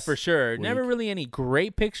 Oh this yeah, for sure. week. Never really any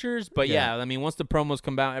great pictures, but yeah, I mean once the promos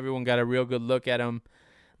come out, everyone got a real good look at them.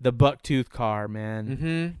 The bucktooth car, man.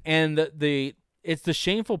 Mm-hmm. And it's the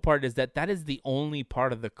shameful part is that is the only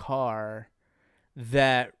part of the car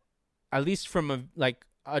that, at least from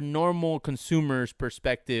a normal consumer's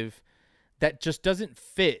perspective, that just doesn't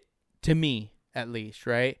fit to me, at least,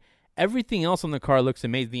 right? Everything else on the car looks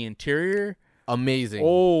amazing. The interior, amazing.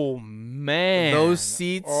 Oh man, those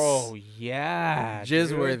seats. Oh yeah,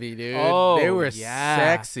 jizz-worthy, dude. Oh, they were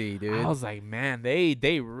sexy, dude. I was like, man,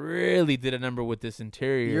 they really did a number with this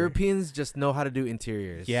interior. Europeans just know how to do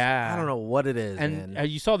interiors. Yeah, I don't know what it is. And man.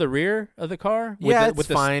 You saw the rear of the car? It's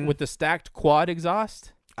fine with the stacked quad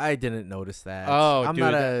exhaust. I didn't notice that. Oh, I'm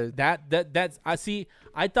dude, not that's I see.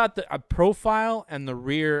 I thought a profile and the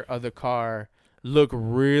rear of the car look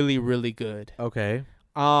really, really good. Okay.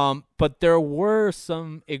 But there were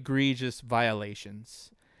some egregious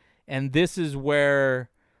violations, and this is where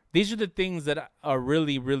these are the things that are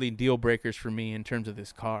really, really deal breakers for me in terms of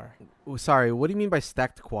this car. Sorry, what do you mean by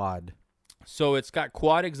stacked quad? So it's got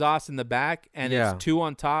quad exhaust in the back, and it's 2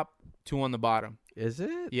 on top, 2 on the bottom. Is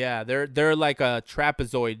it? Yeah, they're like a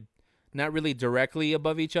trapezoid, not really directly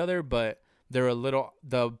above each other, but they're a little.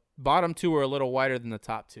 The bottom 2 are a little wider than the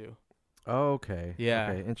top 2. Oh, okay.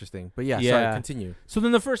 Yeah. Okay, interesting. But sorry, continue. So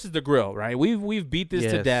then the first is the grill, right? We've beat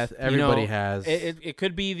this to death. Everybody has. It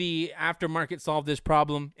could be the aftermarket solved this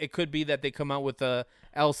problem. It could be that they come out with a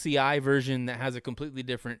LCI version that has a completely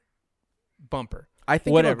different bumper. I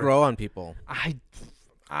think it'll grow on people.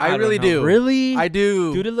 I really do. Really? I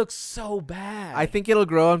do. Dude, it looks so bad. I think it'll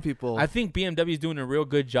grow on people. I think BMW's doing a real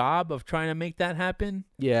good job of trying to make that happen.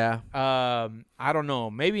 Yeah. I don't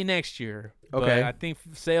know. Maybe next year. Okay. But I think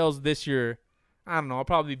sales this year, I don't know. I'll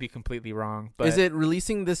probably be completely wrong. But is it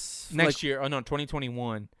releasing this next year? Oh, no,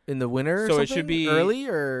 2021. In the winter or so something? It should be early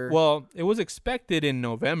or? Well, it was expected in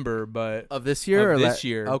November, but. Of this year?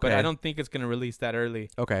 Year. Okay. But I don't think it's going to release that early.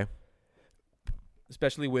 Okay.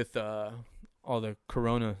 Especially with all the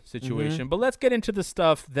Corona situation. Mm-hmm. But let's get into the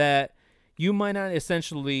stuff that you might not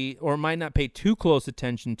essentially or might not pay too close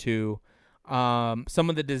attention to. Some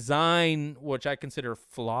of the design, which I consider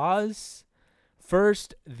flaws.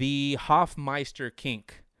 First, the Hofmeister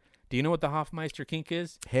kink. Do you know what the Hofmeister kink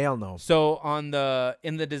is? Hell no. So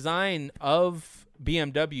in the design of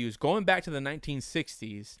BMWs, going back to the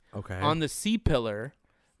 1960s, on the C-pillar,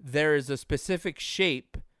 there is a specific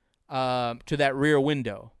shape to that rear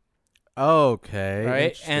window. Okay.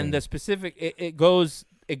 Right? And the specific it goes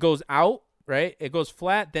out, right? It goes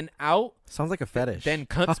flat, then out. Sounds like a fetish. Then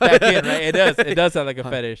comes back in, right? It does. It does sound like a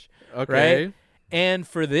fetish. Okay. Right? And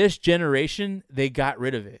for this generation, they got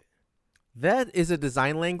rid of it. That is a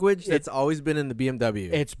design language that's always been in the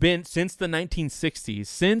BMW. It's been since the 1960s,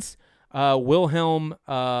 since Wilhelm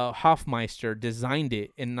Hofmeister designed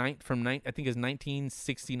it I think it's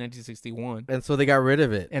 1960, 1961. And so they got rid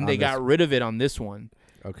of it. And they got rid of it on this one.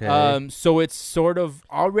 Okay. So it's sort of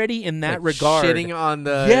already in that like regard. shitting on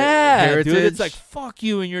the Dude, heritage. it's like, fuck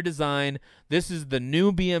you and your design. This is the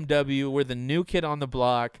new BMW. We're the new kid on the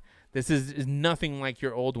block. This is nothing like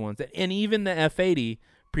your old ones. And even the F80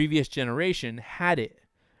 previous generation had it,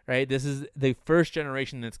 right? This is the first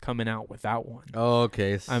generation that's coming out without one. Oh,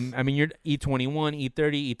 okay. I mean, you're E21,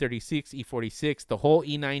 E30, E36, E46, the whole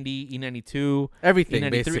E90, E92, Everything,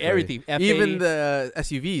 E93, basically. everything. F80. Even the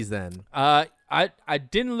SUVs then. I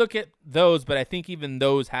didn't look at those, but I think even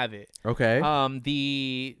those have it. Okay.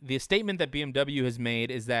 The statement that BMW has made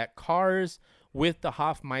is that cars with the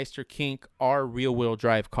Hofmeister kink are rear-wheel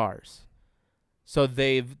drive cars. So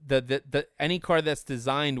they've the any car that's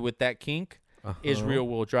designed with that kink is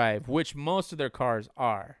rear-wheel drive, which most of their cars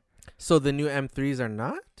are. So the new M3s are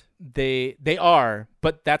not? They are,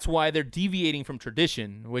 but that's why they're deviating from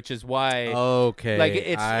tradition, which is why Okay.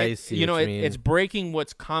 like I see you know what you mean. it's breaking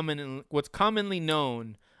what's commonly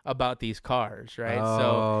known about these cars, right?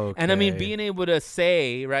 So, and I mean, being able to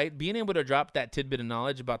say, right, being able to drop that tidbit of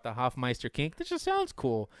knowledge about the Hofmeister kink, that just sounds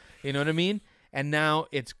cool. You know what I mean? And now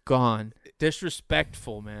it's gone.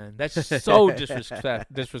 Disrespectful, man. That's just so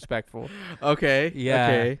disrespectful. Okay. Yeah.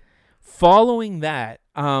 Okay. Following that,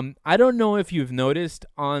 I don't know if you've noticed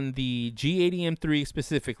on the G80 M3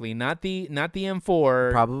 specifically, not the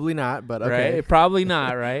M4. Probably not, but okay. Right? Probably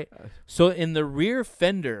not, right? So in the rear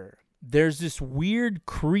fender, there's this weird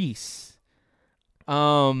crease.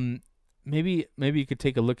 Maybe you could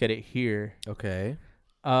take a look at it here. Okay.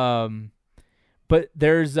 But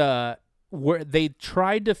there's where they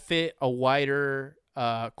tried to fit a wider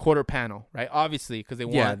quarter panel, right? Obviously, because they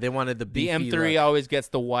wanted the beefy M3 look. always gets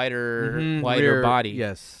the wider Rear, body.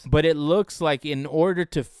 Yes. But it looks like in order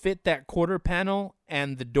to fit that quarter panel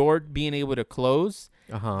and the door being able to close,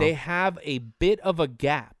 they have a bit of a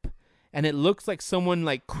gap. And it looks like someone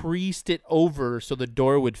like creased it over so the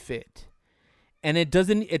door would fit. And it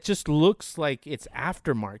just looks like it's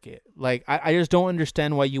aftermarket. Like, I just don't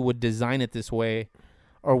understand why you would design it this way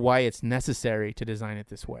or why it's necessary to design it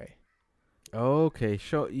this way. Okay.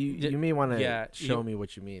 You may want to show me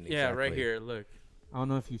what you mean. Exactly. Yeah, right here. Look. I don't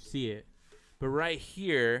know if you see it. But right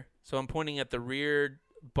here, so I'm pointing at the rear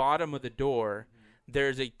bottom of the door,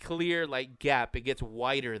 there's a clear like gap. It gets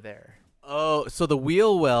wider there. Oh, so the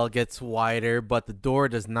wheel well gets wider, but the door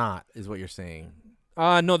does not, is what you're saying.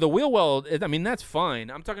 No, the wheel well, I mean, that's fine.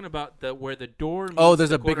 I'm talking about where the door meets there's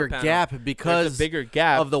the a bigger panel. gap because there's a bigger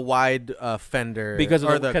gap of the wide fender because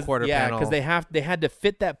of the quarter panel. Yeah, because they had to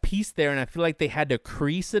fit that piece there, and I feel like they had to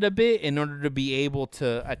crease it a bit in order to be able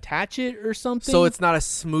to attach it or something. So it's not a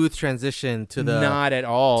smooth transition to the not at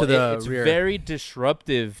all. To the it's rear. very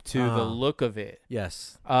disruptive to the look of it.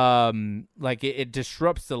 Yes. Like it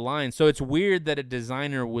disrupts the line. So it's weird that a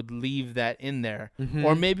designer would leave that in there,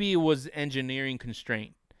 or maybe it was engineering constraint.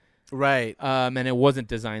 Right. And it wasn't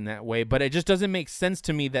designed that way, but it just doesn't make sense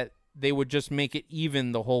to me that they would just make it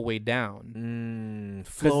even the whole way down.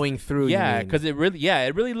 Flowing through. Yeah, because it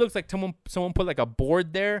really looks like someone put like a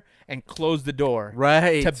board there and closed the door.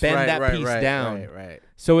 Right. To bend that piece down. Right.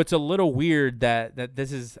 So it's a little weird that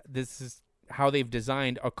this is how they've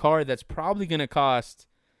designed a car that's probably going to cost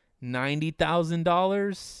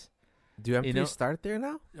 $90,000. Do M3 start there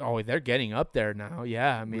now? Oh, they're getting up there now.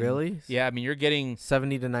 Yeah, I mean, really? Yeah, I mean, you're getting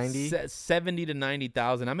 70 to 90. 70 to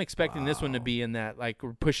 90,000. I'm expecting this one to be in that, like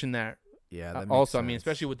we're pushing that. Yeah. That makes also, sense. I mean,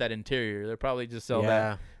 especially with that interior, they'll probably just sell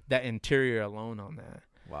that interior alone on that.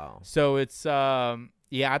 Wow. So it's I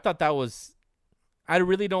thought that was. I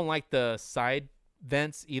really don't like the side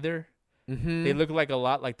vents either. They look like a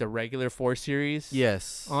lot like the regular 4 Series.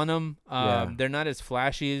 Yes. On them, they're not as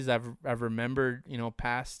flashy as I've remembered.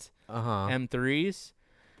 Past. M3s.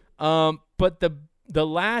 But the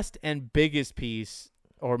last and biggest piece,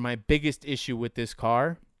 or my biggest issue with this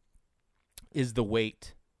car, is the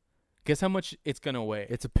weight. Guess how much it's gonna weigh?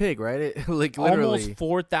 It's a pig, right? It, like literally almost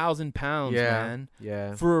 4,000 pounds, man.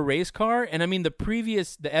 Yeah. For a race car, and I mean the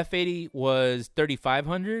F80 was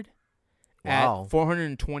 3,500 at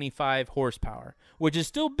 425 horsepower, which is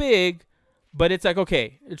still big, but it's like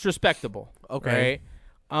okay, it's respectable. Okay.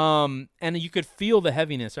 Right? And you could feel the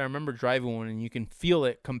heaviness. I remember driving one, and you can feel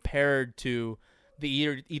it compared to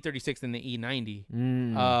the E36 and the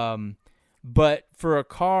E90. But for a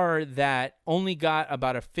car that only got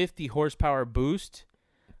about a 50 horsepower boost,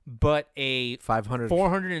 but a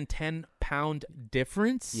 410 pound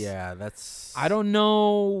difference. Yeah, that's. I don't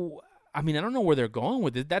know. I mean, I don't know where they're going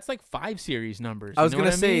with it. That's like 5 Series numbers. I was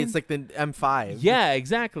going to say it's like the M5. Yeah,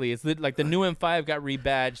 exactly. It's like the new M5 got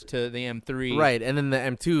rebadged to the M3. Right, and then the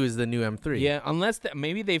M2 is the new M3. Yeah, unless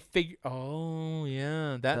maybe they figure. Oh,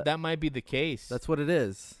 yeah, that might be the case. That's what it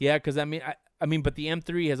is. Yeah, because I mean, I mean, but the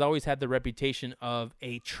M3 has always had the reputation of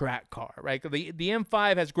a track car, right? The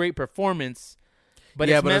M5 has great performance, but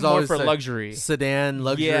it's meant more for luxury. Sedan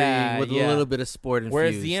luxury with a little bit of sport infused.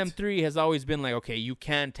 Whereas the M3 has always been like, okay, you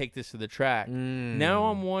can take this to the track. Now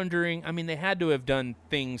I'm wondering, I mean, they had to have done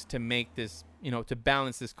things to make this, to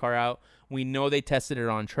balance this car out. We know they tested it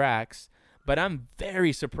on tracks, but I'm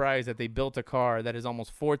very surprised that they built a car that is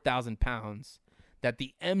almost 4,000 pounds, that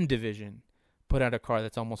the M division put out a car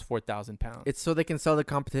that's almost 4,000 pounds. It's so they can sell the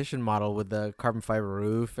competition model with the carbon fiber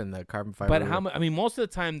roof and the carbon fiber. But how much? I mean, most of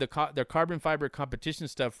the time, their carbon fiber competition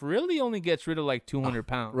stuff really only gets rid of like 200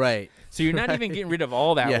 pounds. Right. So you're not even getting rid of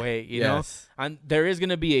all that weight, you know? And there is going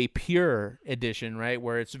to be a pure edition, right,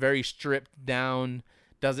 where it's very stripped down,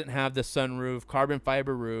 doesn't have the sunroof, carbon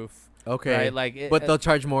fiber roof. Okay. Right? But they'll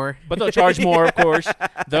charge more. But they'll charge more, of course.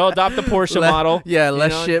 They'll adopt the Porsche model. Yeah,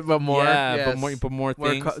 less shit, but more. Yeah, yes. but more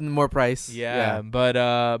things. More price. Yeah.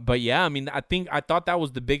 But yeah, I mean, I thought that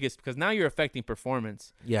was the biggest, because now you're affecting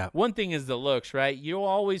performance. Yeah. One thing is the looks, right? You'll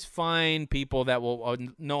always find people that will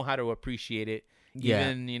know how to appreciate it.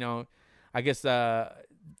 Even, I guess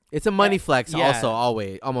it's a money flex also,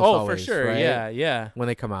 almost always. For sure. Right? Yeah. When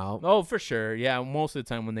they come out. Oh, for sure. Yeah, most of the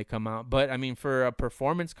time when they come out. But, I mean, for a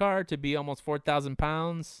performance car to be almost 4,000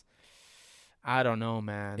 pounds, I don't know,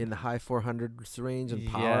 man. In the high 400s range and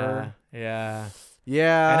power. Yeah.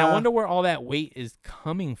 And I wonder where all that weight is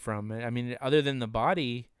coming from. I mean, other than the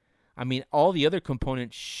body, I mean, all the other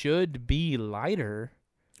components should be lighter.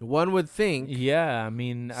 One would think. Yeah, I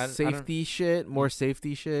mean, more safety shit,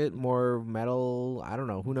 more metal. I don't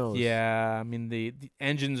know. Who knows? Yeah, I mean, the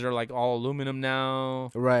engines are like all aluminum now.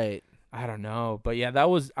 Right. I don't know, but yeah, I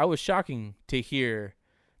was shocking to hear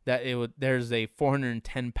that there's a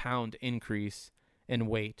 410-pound increase in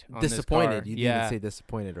weight on disappointed. This car. You didn't say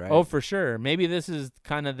disappointed, right? Oh, for sure. Maybe this is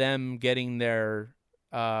kind of them getting their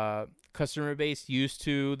customer base used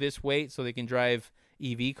to this weight, so they can drive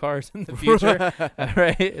EV cars in the future,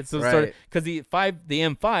 right? It's sort of because the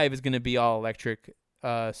M5 is going to be all electric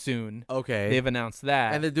soon. Okay, they've announced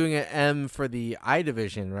that, and they're doing an M for the I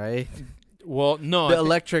division, right? Well, no, the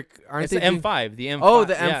electric aren't it's they? The M5. The M5. Oh,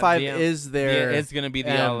 the M5 is their. Yeah, it's going to be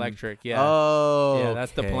the all electric. Yeah. Oh, yeah,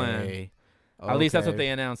 that's the plan. At least that's what they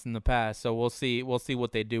announced in the past. So we'll see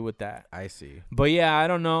what they do with that. I see. But yeah, I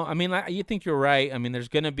don't know. I mean, you think you're right. I mean,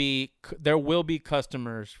 there will be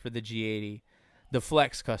customers for the G80. The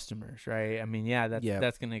flex customers, right? I mean,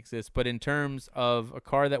 that's going to exist. But in terms of a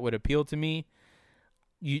car that would appeal to me,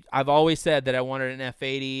 I've always said that I wanted an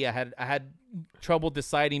F80. I had trouble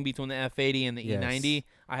deciding between the F80 and the E90.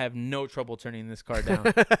 I have no trouble turning this car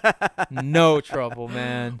down. No trouble,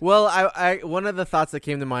 man. Well, I one of the thoughts that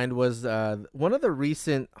came to mind was one of the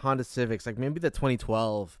recent Honda Civics, like maybe the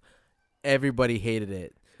 2012. Everybody hated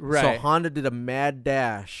it. Right. So Honda did a mad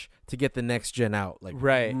dash to get the next gen out, like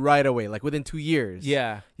right away, like within 2 years.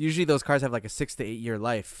 Yeah. Usually those cars have like a 6 to 8 year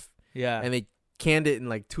life. Yeah. And they canned it in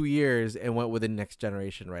like 2 years and went with the next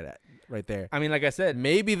generation right there. I mean, like I said,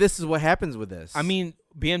 maybe this is what happens with this. I mean,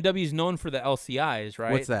 BMW is known for the LCIs,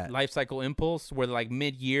 right? What's that? Life cycle impulse, where like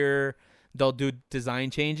mid-year they'll do design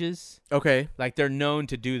changes. Okay. Like they're known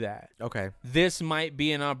to do that. Okay. This might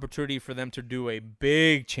be an opportunity for them to do a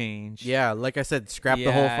big change. Yeah, like I said, scrap the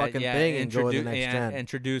whole fucking thing and go to the next gen.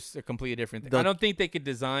 Introduce a completely different thing. I don't think they could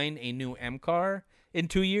design a new M car in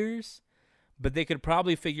 2 years, but they could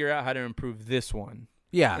probably figure out how to improve this one.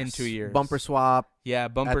 Yeah, in 2 years. Bumper swap. Yeah,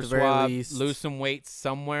 bumper swap. Lose some weight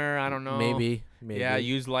somewhere. I don't know. Maybe. Yeah,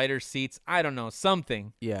 use lighter seats. I don't know.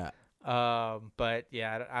 Something. Yeah. But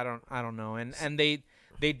yeah, I don't know. And they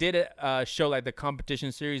did show like the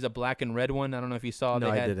competition series, a black and red one. I don't know if you saw. No,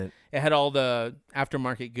 I didn't. It had all the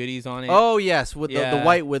aftermarket goodies on it. Oh yes, with the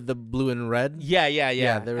white with the blue and red. Yeah.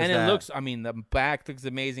 There was and that. It looks. I mean, the back looks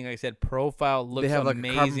amazing. Like I said, profile looks amazing. They have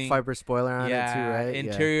like a carbon fiber spoiler on it too, right?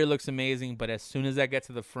 Interior looks amazing, but as soon as I get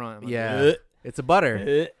to the front, I'm like, it's a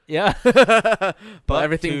butter. Yeah. But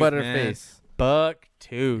everything butter face. Buck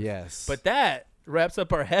tooth. Yes. But that wraps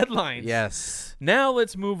up our headlines. Yes. Now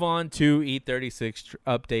let's move on to E36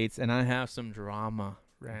 updates, and I have some drama.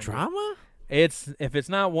 Randy. Drama? If it's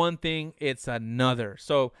not one thing, it's another.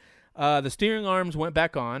 So the steering arms went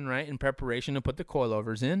back on, right, in preparation to put the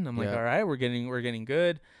coilovers in. I'm like, all right, we're getting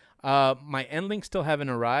good. My end links still haven't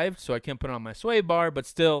arrived, so I can't put on my sway bar, but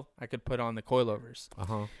still I could put on the coilovers.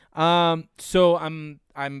 So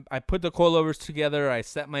I put the coilovers together. I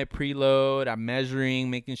set my preload. I'm measuring,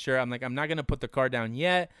 making sure. I'm like, I'm not gonna put the car down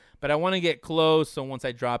yet, but I want to get close. So once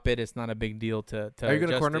I drop it, it's not a big deal to Are you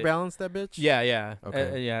gonna corner balance that bitch? Yeah.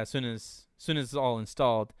 Okay. As soon as it's all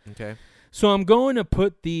installed. Okay. So I'm going to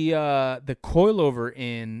put the coilover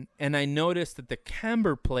in, and I noticed that the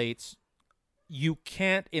camber plates you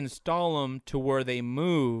can't install them to where they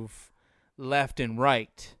move left and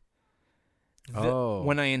right.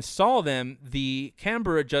 When I install them, the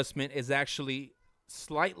camber adjustment is actually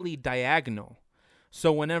slightly diagonal.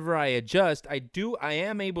 So whenever I adjust, I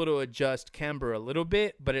am able to adjust camber a little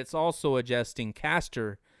bit, but it's also adjusting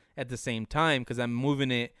caster at the same time because I'm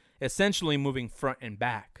essentially moving front and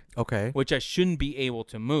back. Okay. Which I shouldn't be able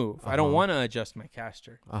to move. I don't want to adjust my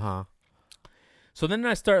caster. So then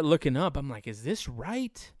I start looking up. I'm like, is this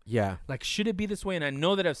right? Yeah. Like, should it be this way? And I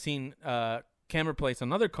know that I've seen camber plates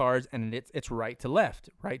on other cars, and it's right to left.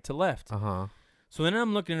 So then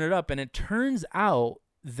I'm looking it up, and it turns out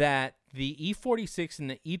that the E46 and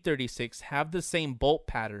the E36 have the same bolt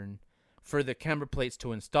pattern for the camber plates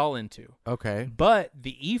to install into. Okay. But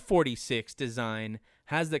the E46 design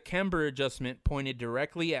has the camber adjustment pointed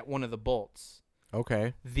directly at one of the bolts.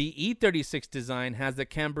 Okay. The E36 design has the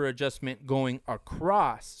camber adjustment going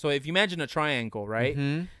across. So if you imagine a triangle, right?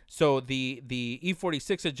 Mm-hmm. So the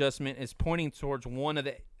E46 adjustment is pointing towards one of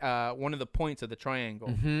the points of the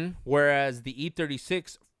triangle, whereas the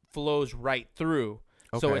E36 flows right through.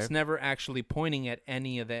 Okay. So it's never actually pointing at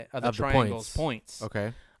any of the triangle's points.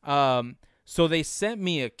 Okay. So they sent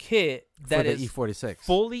me a kit that is E46.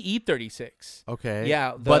 Fully E36. Okay.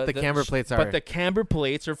 Yeah. But the camber plates are. But the camber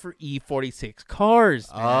plates are for E46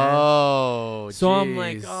 cars, man. Oh, so geez. I'm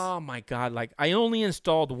like, oh my God. Like, I only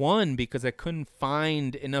installed one because I couldn't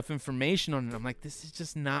find enough information on it. I'm like, this is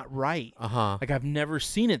just not right. Like, I've never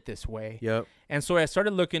seen it this way. Yep. And so I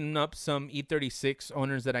started looking up some E36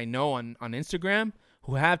 owners that I know on Instagram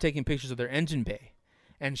who have taken pictures of their engine bay.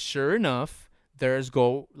 And sure enough, theirs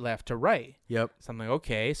go left to right. Yep. So I'm like,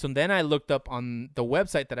 okay. So then I looked up on the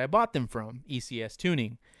website that I bought them from, ECS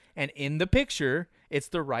Tuning. And in the picture, it's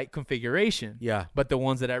the right configuration. Yeah. But the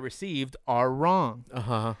ones that I received are wrong.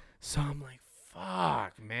 So I'm like,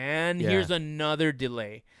 fuck, man. Yeah. Here's another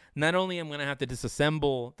delay. Not only am I going to have to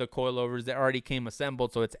disassemble the coilovers that already came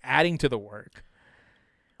assembled, so it's adding to the work.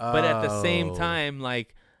 But at the same time,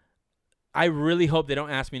 like, I really hope they don't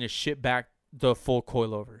ask me to ship back the full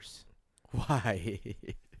coilovers. Why?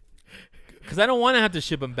 Because I don't want to have to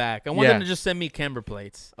ship them back. I want them to just send me camber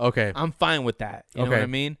plates. Okay. I'm fine with that. You know what I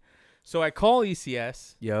mean? So I call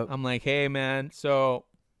ECS. Yep. I'm like, hey, man, so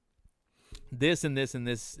this and this and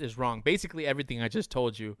this is wrong. Basically, everything I just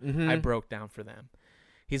told you, I broke down for them.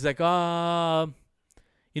 He's like, you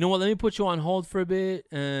know what? Let me put you on hold for a bit,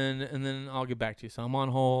 and then I'll get back to you. So I'm on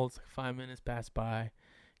hold. It's like 5 minutes pass by.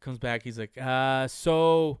 Comes back. He's like,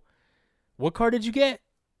 so what car did you get?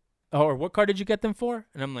 Or what car did you get them for?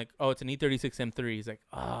 And I'm like, oh, it's an E36 M3. He's like,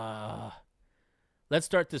 let's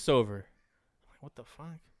start this over. I'm like, what the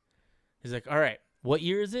fuck? He's like, all right, what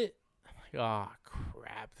year is it? I'm like, oh,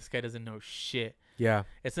 crap. This guy doesn't know shit. Yeah.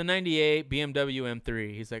 It's a 98 BMW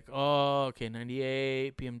M3. He's like, oh, okay,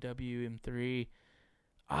 98 BMW M3.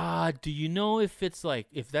 Do you know if it's like,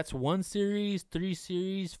 if that's 1 series, 3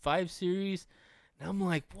 series, 5 series? And I'm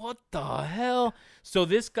like, what the hell? So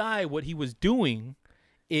this guy, what he was doing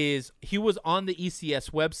is he was on the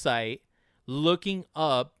ECS website looking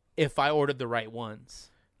up if I ordered the right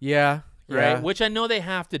ones. Yeah. Right? Yeah. Which I know they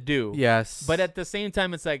have to do. Yes. But at the same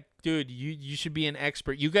time, it's like, dude, you should be an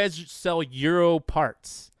expert. You guys sell Euro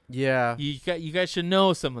parts. Yeah. You guys should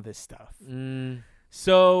know some of this stuff.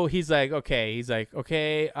 So he's like, okay.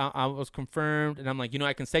 I was confirmed. And I'm like,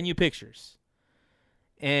 I can send you pictures.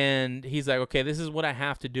 And he's like, okay, this is what I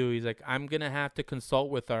have to do. He's like, I'm going to have to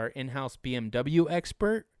consult with our in-house BMW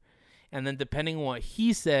expert. And then depending on what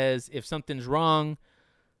he says, if something's wrong.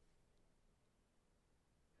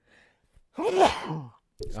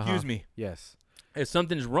 Excuse me. Yes. If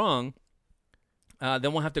something's wrong,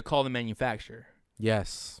 then we'll have to call the manufacturer.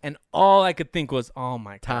 Yes. And all I could think was, oh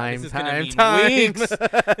my God, this is going to be weeks.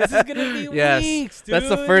 This is going to be weeks, dude. That's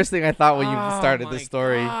the first thing I thought when you started this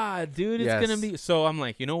story. God, dude, it's going to be. So I'm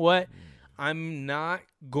like, you know what? I'm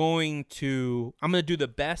going to do the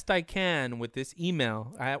best I can with this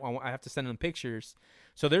email. I have to send them pictures.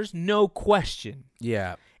 So there's no question.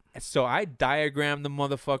 Yeah. So I diagrammed the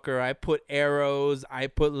motherfucker. I put arrows. I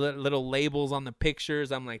put little labels on the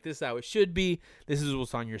pictures. I'm like, this is how it should be. This is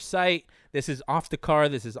what's on your site. This is off the car.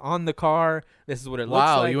 This is on the car. This is what it looks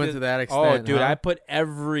like. Wow, you went to that extent. Oh, dude, I put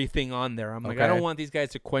everything on there. I'm like, I don't want these guys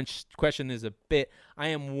to question this a bit. I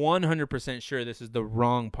am 100% sure this is the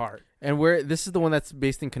wrong part. And this is the one that's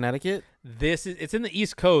based in Connecticut? It's in the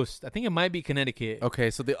East Coast. I think it might be Connecticut. Okay,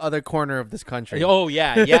 so the other corner of this country. Oh,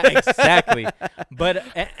 yeah, exactly.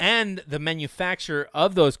 And the manufacturer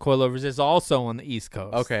of those coilovers is also on the East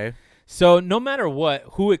Coast. Okay. So no matter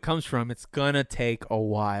who it comes from, it's going to take a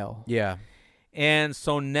while. Yeah. And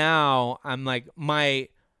so now I'm like, my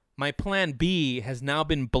my plan B has now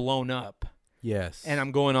been blown up. Yes. And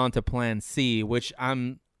I'm going on to plan C, which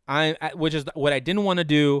which is what I didn't want to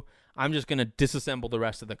do. I'm just going to disassemble the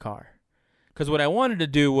rest of the car. Because what I wanted to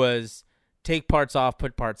do was take parts off,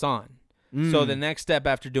 put parts on. So the next step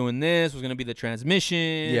after doing this was going to be the transmission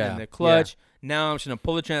and the clutch. Now I'm just going to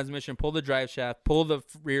pull the transmission, pull the drive shaft, pull the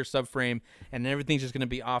rear subframe, and everything's just going to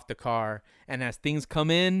be off the car. And as things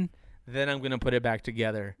come in, then I'm going to put it back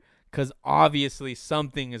together. Because obviously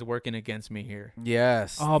something is working against me here.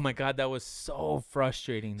 Yes. Oh, my God. That was so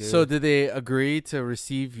frustrating, dude. So did they agree to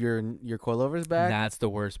receive your coilovers back? That's the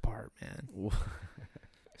worst part, man.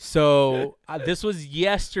 So this was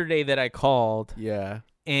yesterday that I called. Yeah.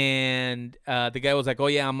 And the guy was like, oh,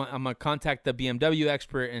 yeah, I'm going to contact the BMW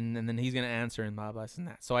expert, and then he's going to answer and blah, blah, and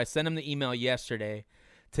that. So I sent him the email yesterday.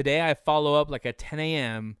 Today I follow up like at 10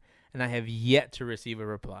 a.m., and I have yet to receive a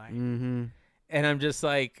reply. Mm-hmm. And I'm just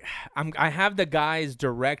like, I have the guy's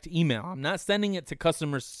direct email. I'm not sending it to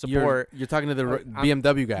customer support. You're talking to the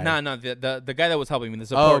BMW guy. No, the guy that was helping me, the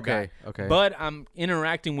support guy. Okay. But I'm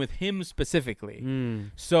interacting with him specifically.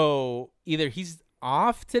 So either he's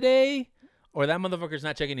off today or that motherfucker's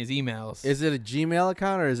not checking his emails. Is it a Gmail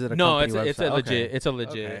account or is it a no? company It's website? a legit. It's a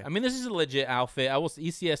legit. Okay. I mean, this is a legit outfit.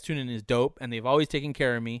 ECS tuning is dope, and they've always taken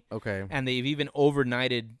care of me. Okay. And they've even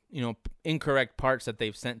overnighted, incorrect parts that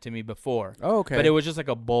they've sent to me before. Oh, okay. But it was just like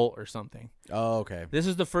a bolt or something. Oh, okay. This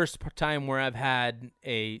is the first time where I've had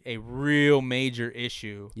a real major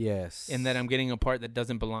issue. Yes. In that I'm getting a part that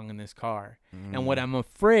doesn't belong in this car. And what I'm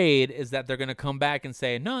afraid is that they're going to come back and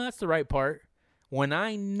say, no, that's the right part. When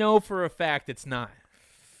I know for a fact it's not.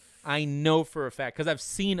 I know for a fact because I've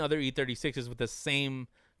seen other E36s with the same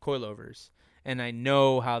coilovers. And I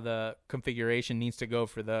know how the configuration needs to go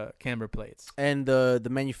for the camber plates. And the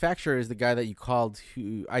manufacturer is the guy that you called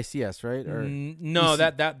ICS, right? Or no,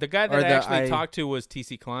 that the guy that I actually talked to was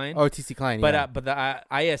TC Klein. Oh, TC Klein. But yeah. but the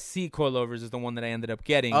ISC coilovers is the one that I ended up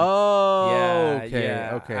getting. Oh,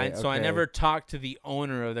 yeah, okay. So I never talked to the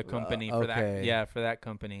owner of the company for that. Yeah, for that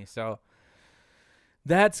company. So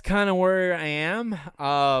that's kind of where I am.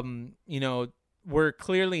 We're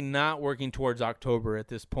clearly not working towards October at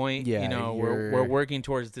this point. Yeah, we're working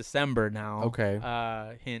towards December now. Okay.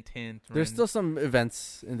 Hint, hint. There's still some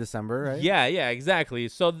events in December, right? Yeah, exactly.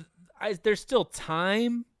 So there's still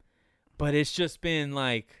time, but it's just been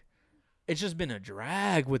a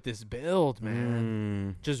drag with this build,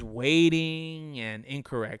 man. Just waiting and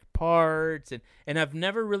incorrect parts, and I've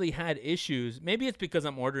never really had issues. Maybe it's because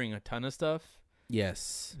I'm ordering a ton of stuff.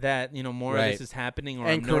 Yes. That, more of this is happening, or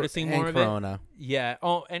and I'm noticing more of Corona. it. Yeah.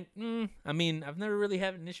 Oh, and I mean, I've never really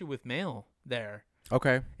had an issue with mail there.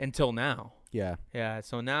 Okay. Until now. Yeah. Yeah.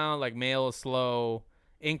 So now, mail is slow,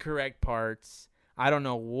 incorrect parts. I don't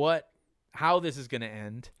know how this is going to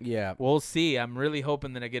end. Yeah. We'll see. I'm really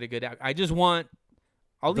hoping that I get a good. I just want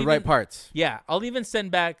right parts. Yeah. I'll even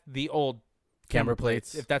send back the old camber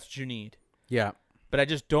plates if that's what you need. Yeah. But I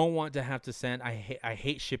just don't want to have to send. I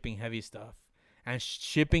hate shipping heavy stuff. And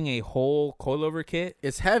shipping a whole coilover kit.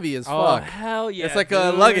 It's heavy as fuck. Oh, hell yeah. It's like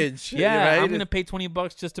a luggage. Yeah, right? I'm going to pay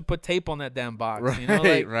 $20 just to put tape on that damn box.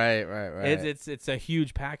 Right, right. It's a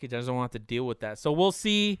huge package. I just don't want to deal with that. So we'll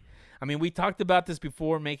see. I mean, we talked about this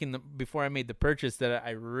before I made the purchase, that I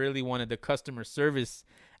really wanted the customer service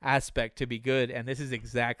aspect to be good, and this is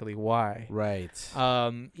exactly why. Right.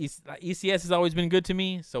 ECS has always been good to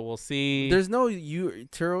me, so we'll see. There's no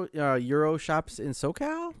Euro shops in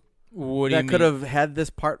SoCal? What do you mean? That could have had this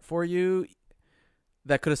part for you?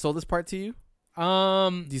 That could have sold this part to you?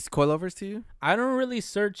 These coilovers to you? I don't really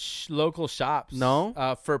search local shops.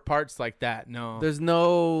 No? For parts like that. No. There's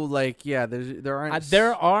no there aren't.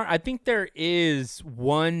 There are. I think there is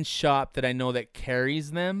one shop that I know that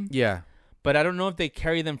carries them. Yeah. But I don't know if they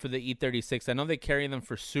carry them for the E36. I know they carry them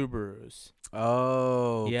for Subarus.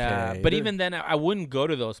 Oh. Okay. Yeah. But even then, I wouldn't go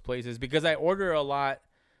to those places because I order a lot,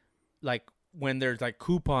 when there's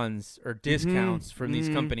coupons or discounts from these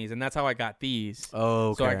companies, and that's how I got these. Oh,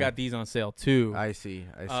 okay. So I got these on sale too. I see.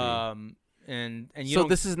 And so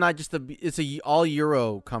this is not just it's a all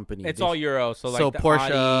Euro company. It's all Euro. So the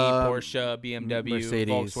Porsche, Audi, Porsche, BMW,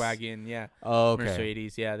 Mercedes. Volkswagen, yeah. Oh, okay.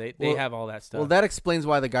 Mercedes, yeah. They have all that stuff. Well, that explains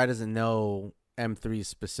why the guy doesn't know M3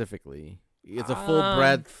 specifically. It's a full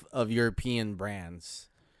breadth of European brands.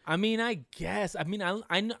 I mean, I guess. I mean,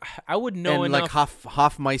 I would know and enough.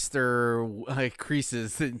 Hofmeister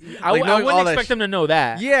creases. I wouldn't expect them to know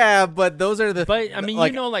that. Yeah, but those are the. But I mean,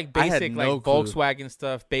 basic Volkswagen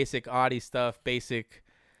stuff, basic Audi stuff, basic.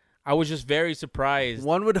 I was just very surprised.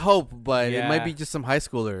 One would hope, but it might be just some high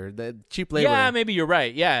schooler, cheap labor. Yeah, maybe you're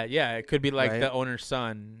right. Yeah, it could be the owner's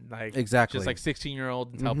son, exactly, just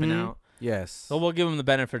 16-year-old and helping out. Yes. So we'll give him the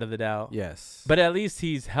benefit of the doubt. Yes. But at least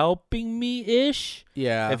he's helping me-ish.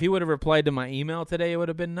 Yeah. If he would have replied to my email today, it would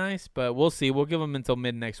have been nice. But we'll see. We'll give him until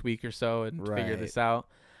mid next week or so and figure this out.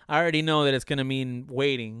 I already know that it's going to mean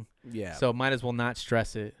waiting. Yeah. So might as well not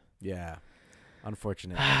stress it. Yeah.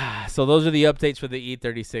 Unfortunate. So those are the updates for the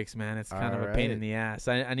E36, man. It's kind of a pain Alright. in the ass.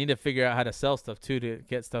 I need to figure out how to sell stuff, too, to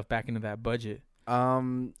get stuff back into that budget.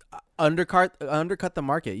 Undercut the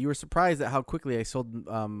market. You were surprised at how quickly I sold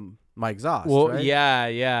my exhaust. Well, right?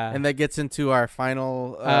 yeah. And that gets into our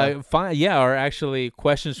final. Or actually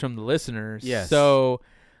questions from the listeners. Yes. So,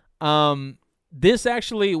 this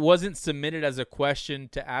actually wasn't submitted as a question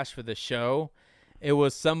to ask for the show. It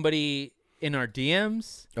was somebody in our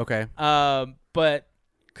DMs. Okay. But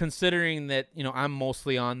considering that I'm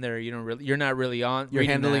mostly on there, you're not really on. You're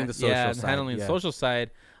handling the social side. Handling the social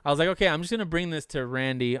side. I was like, okay, I'm just gonna bring this to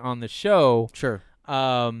Randy on the show. Sure.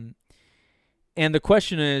 And the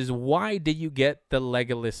question is, why did you get the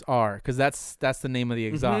Legolas R? Because that's the name of the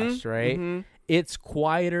exhaust, right? Mm-hmm. It's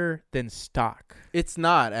quieter than stock. It's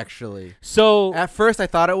not, actually. So at first I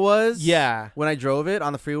thought it was. Yeah. When I drove it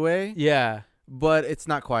on the freeway. Yeah. But it's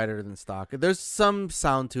not quieter than stock. There's some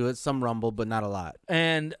sound to it, some rumble, but not a lot.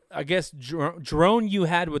 And I guess drone you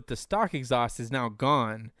had with the stock exhaust is now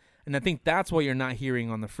gone. And I think that's what you're not hearing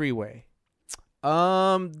on the freeway.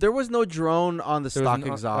 There was no drone on the stock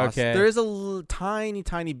exhaust. Okay. There is a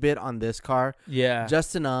tiny bit on this car. Yeah.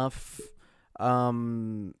 Just enough.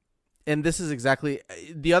 And this is exactly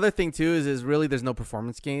the other thing too is really there's no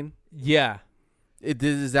performance gain. Yeah.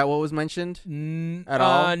 Is that what was mentioned at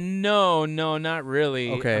all? No, not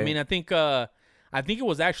really. Okay. I mean, I think it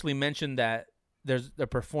was actually mentioned that there's a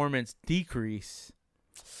performance decrease.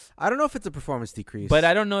 I don't know if it's a performance decrease, but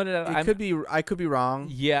I don't know that I could be wrong.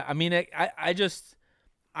 Yeah, I mean,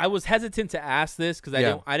 I was hesitant to ask this because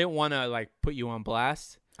I didn't want to like put you on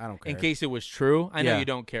blast. I don't care in case it was true. I know you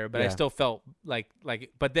don't care, but I still felt like.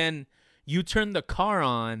 But then you turned the car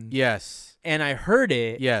on. Yes. And I heard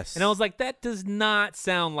it. Yes. And I was like, that does not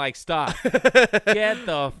sound like stock. Get the fuck out of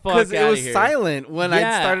here. Because it was silent when I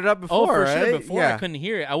started up before, for right? sure. Before I couldn't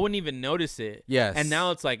hear it. I wouldn't even notice it. Yes. And now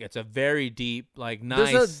it's like, it's a very deep, like,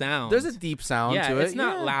 nice sound. There's a deep sound to it. It's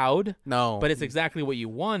not loud. No. But it's exactly what you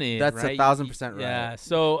wanted. That's right? 1,000% right. Yeah.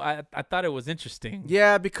 So I thought it was interesting.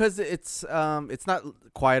 Yeah, because it's not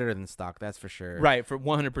quieter than stock, that's for sure. Right, for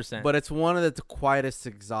 100%. But it's one of the quietest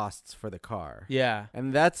exhausts for the car. Yeah.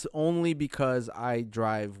 And that's only because I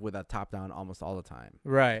drive with a top down almost all the time.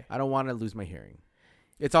 Right. I don't want to lose my hearing.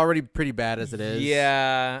 It's already pretty bad as it is.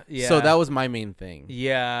 Yeah. So that was my main thing.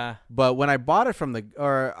 Yeah. But when I bought it when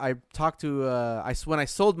I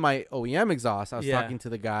sold my OEM exhaust, I was talking to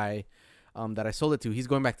the guy that I sold it to. He's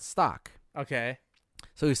going back to stock. Okay.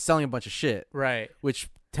 So he's selling a bunch of shit. Right. Which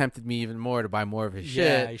tempted me even more to buy more of his shit.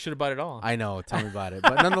 Yeah, you should have bought it all. I know. Tell me about it.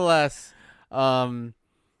 But nonetheless,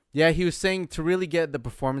 yeah, he was saying to really get the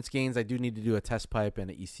performance gains, I do need to do a test pipe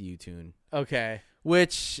and an ECU tune. Okay.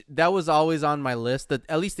 Which that was always on my list.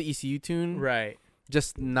 At least the ECU tune. Right.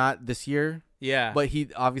 Just not this year. Yeah. But he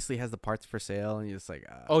obviously has the parts for sale, and you're just like,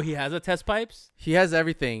 oh, he has a test pipes? He has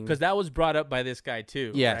everything. Because that was brought up by this guy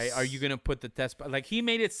too. Yes. Right? Are you gonna put the test? Like he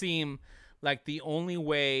made it seem like the only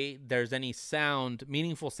way there's any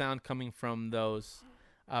meaningful sound coming from those.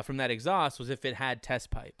 From that exhaust was if it had test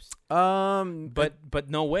pipes. But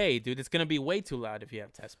no way, dude. It's gonna be way too loud if you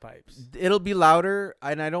have test pipes. It'll be louder,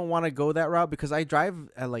 and I don't want to go that route because I drive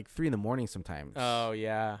at like 3 a.m. sometimes. Oh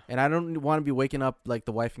yeah. And I don't want to be waking up like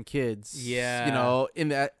the wife and kids. Yeah. You know, in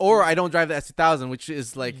that, or I don't drive the S2000, which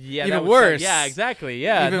is like even worse. Yeah, exactly.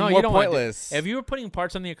 Yeah. Even more you don't pointless. If you were putting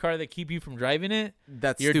parts on your car that keep you from driving it,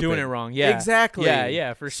 you're doing it wrong. Yeah. Exactly.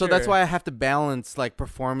 Yeah, for sure. So that's why I have to balance like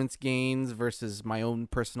performance gains versus my own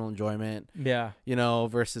personal enjoyment. Yeah. You know,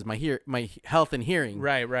 versus my health and hearing.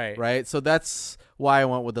 Right. So that's why I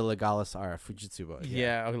went with the Legalis R Fujitsuba.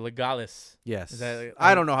 Yeah, Legalis. Yes.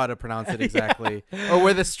 I don't know how to pronounce it exactly. Or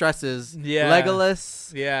where the stress is. Yeah.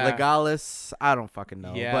 Legalis. Yeah. Legalis. I don't fucking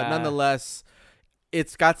know. Yeah. But nonetheless,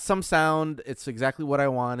 it's got some sound. It's exactly what I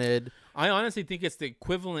wanted. I honestly think it's the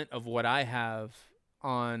equivalent of what I have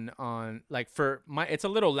on like for my. It's a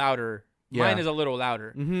little louder. Yeah. Mine is a little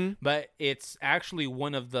louder, but it's actually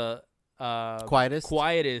one of the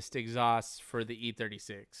quietest exhausts for the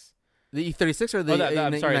E36. The E36 or the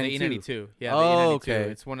I'm sorry, the E92. Yeah, the E92. Okay.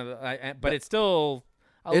 It's one of the, but it's still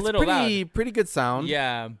a little loud. It's pretty good sound.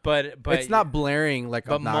 Yeah, but it's not blaring like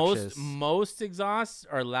obnoxious. Most exhausts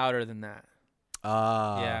are louder than that.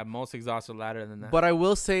 Yeah, most exhausts are louder than that. But I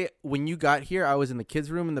will say, when you got here, I was in the kids'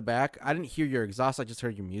 room in the back. I didn't hear your exhaust. I just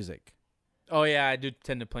heard your music. Oh yeah, I do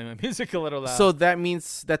tend to play my music a little loud. So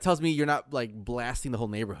that tells me you're not like blasting the whole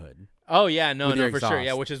neighborhood. Oh yeah, no, with your for sure. exhaust.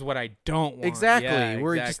 Yeah, which is what I don't want. Exactly. Yeah,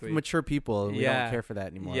 We're exactly. just mature people. We don't care for that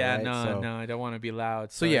anymore. Yeah, right? no, I don't want to be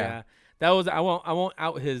loud. So, So yeah. that was I won't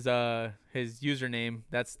out his username.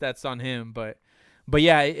 That's on him. But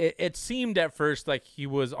yeah, it seemed at first like he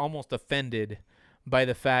was almost offended by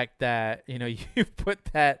the fact that you put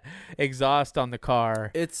that exhaust on the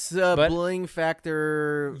car. It's a bling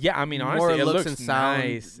factor. Yeah, I mean, more honestly, it looks looks and sound,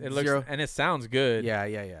 nice. It looks zero. and it sounds good.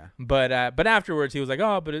 Yeah. But afterwards he was like,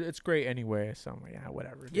 "Oh, but it's great anyway." So I'm like, "Yeah,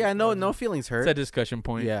 whatever." Dude. Yeah, no feelings hurt. It's a discussion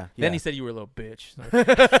point. Yeah. Then he said you were a little bitch.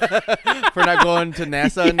 For not going to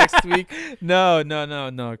NASA next week. No.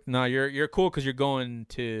 You're cool because you're going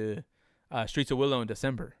to Streets of Willow in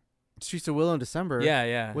December. Streets of Willow in December.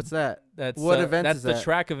 Yeah. What's that? That's what event that's is the that?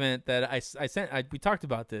 track event that I sent. We talked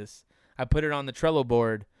about this. I put it on the Trello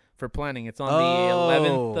board for planning. It's on the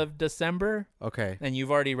 11th of December. Okay. And you've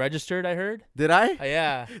already registered, I heard. Did I?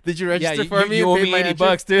 Yeah. Did you register yeah, for me? You owe and me pay my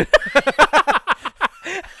 $80, dude.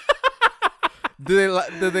 Do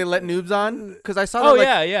they let noobs on? Because I saw that. Oh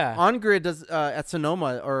like, yeah. On Grid does at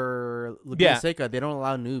Sonoma or Laguna Seca, they don't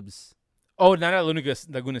allow noobs. Oh, not at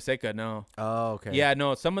Laguna Seca, no. Oh, okay. Yeah,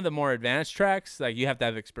 no. Some of the more advanced tracks, like you have to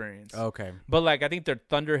have experience. Okay. But like I think they're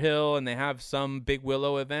Thunderhill and they have some Big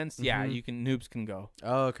Willow events. Yeah, noobs can go.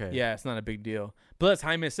 Oh, okay. Yeah, it's not a big deal. But as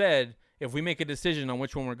Jaime said, if we make a decision on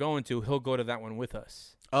which one we're going to, he'll go to that one with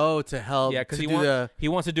us. Oh, to help. Yeah, because he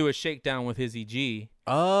wants to do a shakedown with his EG.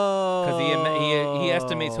 Oh. Because he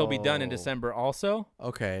estimates he'll be done in December also.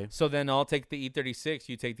 Okay. So then I'll take the E36,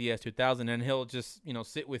 you take the S2000, and he'll just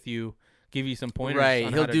sit with you. Give you some pointers. Right,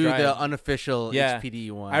 on he'll how to do drive. the unofficial Yeah.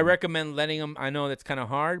 HPD one. I recommend letting him. I know that's kind of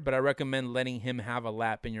hard, but I recommend letting him have a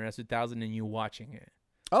lap in your S2000 and you watching it.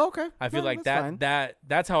 Oh, okay. I feel like fine.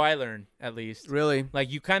 that's how I learn, at least. Really? Like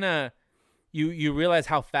you kind of you realize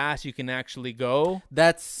how fast you can actually go.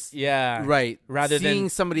 That's right. Rather seeing than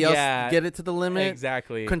somebody else get it to the limit,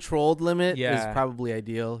 exactly controlled limit is probably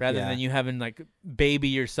ideal. Rather than you having like baby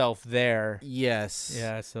yourself there. Yes.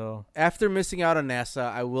 Yeah. So after missing out on NASA,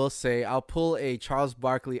 I will say I'll pull a Charles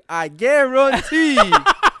Barkley. I guarantee.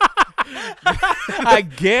 I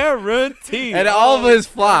guarantee. And all of his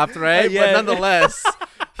flopped, right? Yeah. But nonetheless.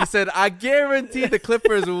 He said, I guarantee the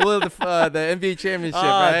Clippers will win the NBA championship,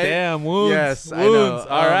 right? Damn, wounds. Yes, wounds. I know.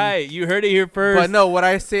 All right, you heard it here first. But no, what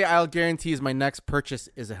I say I'll guarantee is my next purchase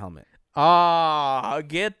is a helmet.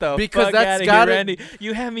 Get the because fuck that's out of gotta, here, Randy.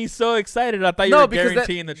 You had me so excited. I thought you were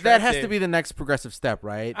guaranteeing the track that has day. to be the next progressive step,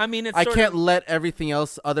 right? I mean, I can't let everything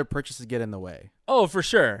else, other purchases get in the way. Oh, for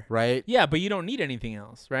sure. Right? Yeah, but you don't need anything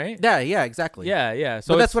else, right? Yeah, exactly. Yeah.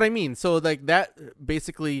 So that's what I mean. So like that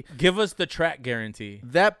basically give us the track guarantee.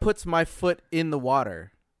 That puts my foot in the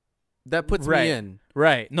water. That puts me in.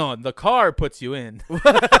 Right. No, the car puts you in.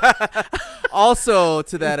 Also,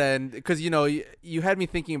 to that end, because you had me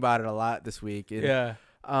thinking about it a lot this week. And,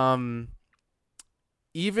 yeah.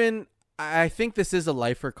 Even I think this is a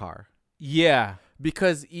lifer car. Yeah.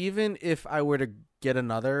 Because even if I were to get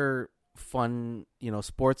another fun,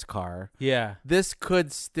 sports car, this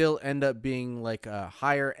could still end up being like a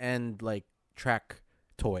higher end like track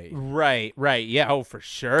toy. Right. Yeah. Oh, for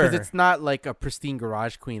sure. Because it's not like a pristine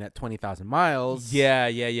garage queen at 20,000 miles.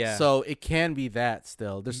 Yeah. So it can be that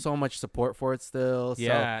still. There's so much support for it still.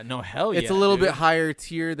 Yeah. So no, hell yeah. It's a little bit higher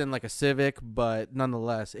tier than like a Civic, but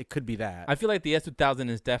nonetheless, it could be that. I feel like the S2000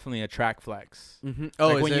 is definitely a track flex. Mm-hmm. Oh,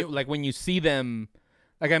 like when you see them.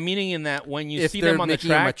 Like I'm meaning in that when you if see them on the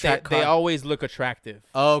track, they always look attractive.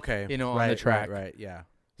 Oh, okay. On the track. Right. Yeah.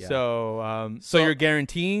 So you're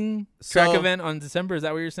guaranteeing track event on December? Is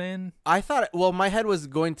that what you're saying? I thought. Well, my head was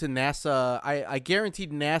going to NASA. I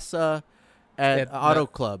guaranteed NASA at Auto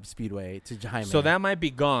Club Speedway to Jaime. So that might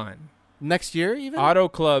be gone next year. Even Auto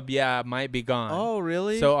Club, might be gone. Oh,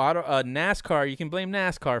 really? So NASCAR, you can blame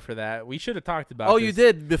NASCAR for that. We should have talked about. You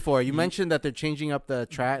did before. You mentioned that they're changing up the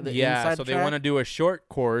track. Inside so track? they want to do a short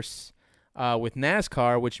course with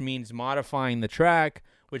NASCAR, which means modifying the track,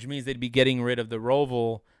 which means they'd be getting rid of the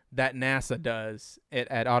Roval that NASA does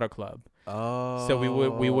at Auto Club. Oh. So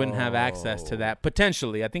we wouldn't have access to that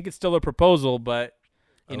potentially. I think it's still a proposal, but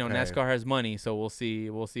NASCAR has money, so we'll see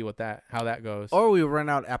how that goes. Or we run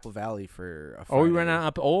out Apple Valley for a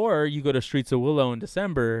Friday. Or you go to Streets of Willow in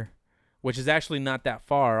December, which is actually not that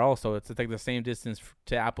far. Also, it's like the same distance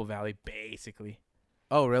to Apple Valley, basically.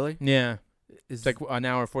 Oh, really? Yeah. It's like an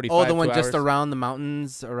hour 45. Oh, the one 2 just hours. around the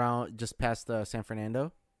mountains, just past San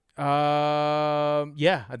Fernando.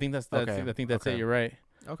 Yeah, I think that's okay. I think that's it. You're right.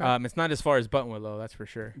 Okay. It's not as far as Buttonwillow, that's for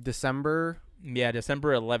sure. December. Yeah,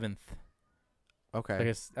 December 11th. Okay. Like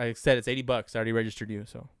I said, it's $80. I already registered you,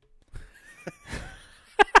 so.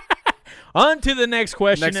 On to the next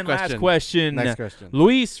question Next and question. last question. Next question.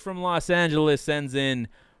 Luis from Los Angeles sends in,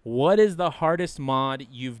 what is the hardest mod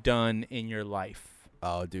you've done in your life?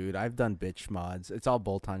 Oh, dude, I've done bitch mods. It's all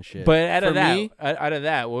bolt-on shit. But out For of that, me,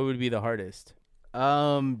 what would be the hardest?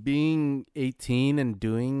 being 18 and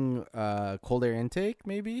doing cold air intake,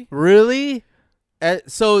 maybe. Really?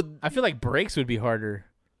 So I feel like brakes would be harder.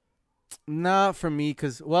 not for me,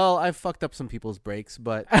 cause I fucked up some people's brakes,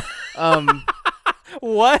 but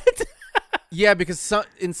What? yeah, because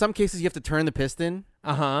in some cases you have to turn the piston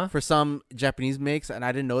Uh-huh. for some Japanese makes, and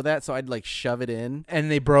I didn't know that, so I'd like shove it in. And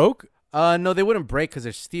they broke? No, they wouldn't break because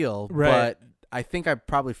they're steel, Right. but I think I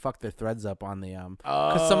probably fucked their threads up on the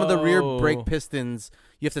because some of the rear brake pistons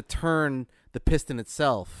you have to turn the piston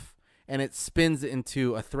itself, and it spins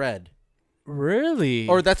into a thread. Really?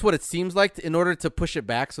 Or that's what it seems like in order to push it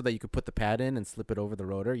back so that you could put the pad in and slip it over the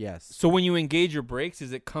rotor. Yes. So when you engage your brakes,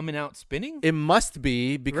 is it coming out spinning? It must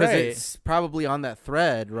be because Right. it's probably on that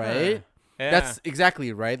thread, right? Yeah. That's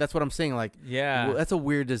exactly right. That's what I'm saying. Like, Yeah. that's a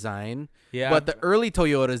weird design. Yeah. But the early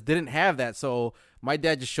Toyotas didn't have that, so my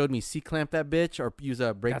dad just showed me C-clamp that bitch or use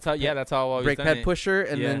a brake. That's how I've always brake done pad it. pusher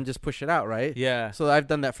and Yeah. then just push it out, right? Yeah. So I've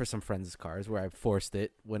done that for some friends' cars where I forced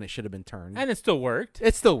it when it should have been turned. And it still worked.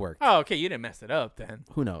 It still worked. Oh, okay. You didn't mess it up then.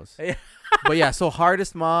 Who knows? Yeah. But yeah, so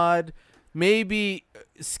hardest mod, maybe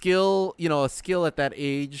skill, a skill at that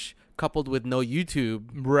age coupled with no YouTube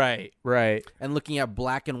Right. and looking at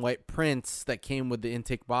black and white prints that came with the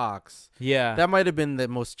intake box. Yeah. That might have been the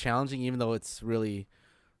most challenging, even though it's really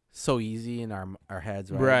so easy in our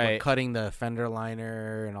heads, right? Right. Like cutting the fender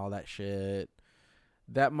liner and all that shit.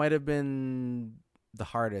 That might have been the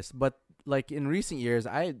hardest. But like in recent years,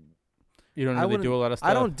 You don't really do a lot of stuff.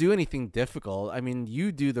 I don't do anything difficult. I mean,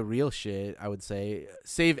 you do the real shit, I would say.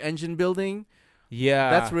 Save engine building. Yeah.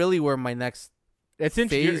 That's really where my next It's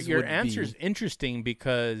phase your would answer is be. interesting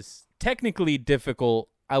because technically difficult,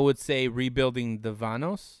 I would say rebuilding the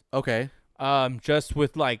Vanos. Okay. Just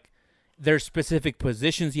with like there's specific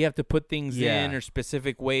positions you have to put things Yeah. in or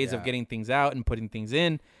specific ways of Yeah. getting things out and putting things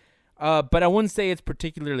in. But I wouldn't say it's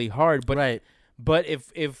particularly hard. But right. But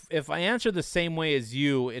if I answer the same way as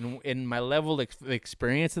you in my level of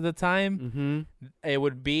experience at the time, Mm-hmm. it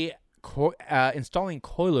would be installing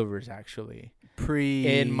coilovers actually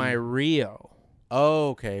in my Rio. Oh,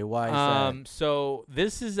 okay. Why is that? So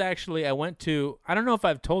this is actually I don't know if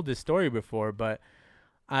I've told this story before, but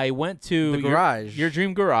I went to The garage. your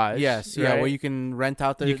dream garage. Yes. Yeah. right? Where you can rent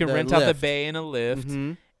out the you can the rent out the lift. bay and a lift.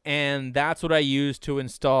 Mm-hmm. And that's what I used to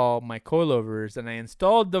install my coilovers. And I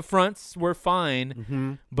installed the fronts were fine,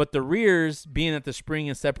 Mm-hmm. but the rears, being that the spring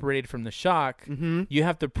is separated from the shock, Mm-hmm. you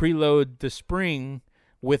have to preload the spring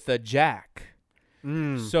with a jack.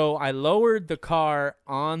 Mm. So I lowered the car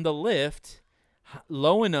on the lift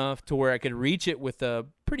low enough to where I could reach it with a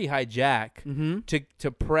pretty high jack Mm-hmm.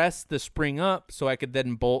 to press the spring up so I could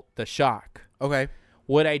then bolt the shock. Okay.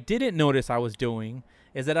 What I didn't notice I was doing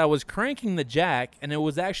is that I was cranking the jack and it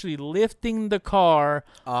was actually lifting the car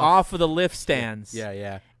off of the lift stands. Yeah.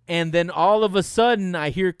 Yeah. And then all of a sudden I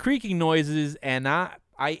hear creaking noises and I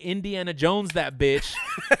Indiana Jones that bitch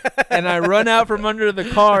and I run out from under the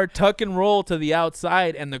car, tuck and roll to the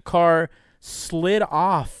outside, and the car slid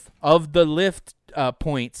off of the lift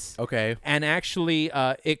points. Okay. And actually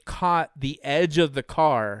it caught the edge of the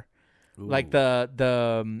car, like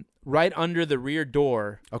the right under the rear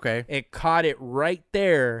door. Okay. It caught it right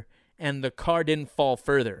there, and the car didn't fall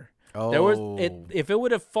further. Oh. There was if it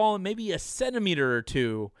would have fallen maybe a centimeter or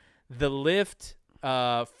two, the lift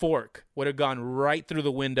fork would have gone right through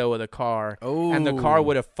the window of the car, and the car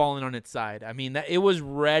would have fallen on its side. I mean, it was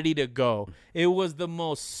ready to go. It was the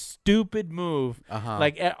most stupid move. Uh-huh.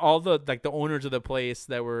 Like all the owners of the place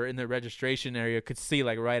that were in the registration area could see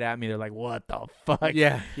like right at me. They're like, "What the fuck?"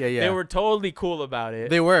 Yeah. Yeah. Yeah. They were totally cool about it.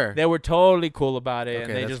 They were. They were totally cool about it, Okay,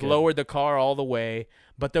 and they that's just good. lowered the car all the way,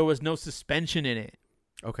 but there was no suspension in it.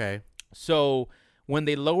 Okay. So when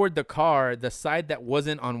they lowered the car, the side that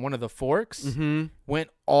wasn't on one of the forks Mm-hmm. went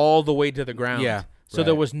all the way to the ground. Yeah. So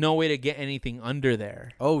there right. was no way to get anything under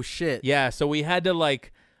there. Oh shit. Yeah, so we had to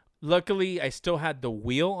luckily I still had the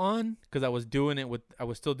wheel on because I was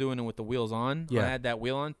still doing it with the wheels on. Yeah. I had that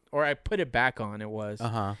wheel on, or I put it back on. It was.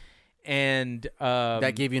 Uh-huh. And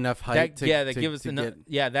That gave you enough height to give us to enough. get-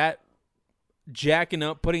 Yeah, that jacking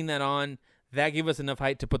up, putting that on, that gave us enough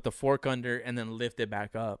height to put the fork under and then lift it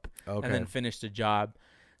back up Okay. and then finish the job.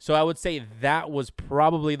 So I would say that was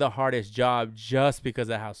probably the hardest job just because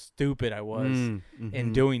of how stupid I was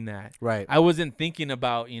in doing that. Right. I wasn't thinking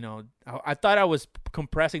about, I thought I was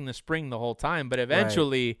compressing the spring the whole time, but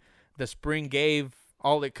eventually the spring gave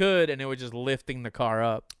all it could and it was just lifting the car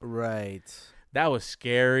up. Right. That was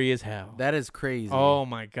scary as hell. That is crazy. Oh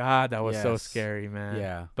my God, that was so Yes. scary, man.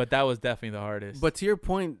 Yeah. But that was definitely the hardest. But to your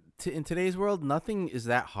point, in today's world, nothing is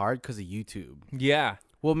that hard because of YouTube. yeah.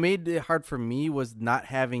 What made it hard for me was not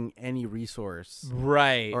having any resource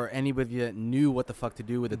Right. or anybody that knew what the fuck to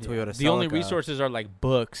do with the Toyota Celica. The only resources are like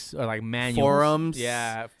books or like manuals. Forums.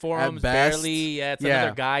 Yeah. Forums, best. barely. Yeah. It's Yeah.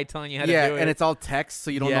 another guy telling you how to Yeah, do it. and it's all text,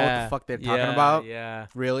 so you don't know what the fuck they're talking Yeah, about. Yeah.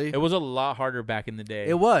 Really? It was a lot harder back in the day.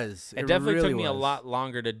 It was. It definitely really took me a was. lot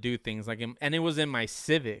longer to do things and it was in my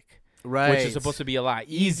Civic, Right. which is supposed to be a lot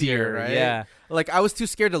easier, right? Yeah. Like, I was too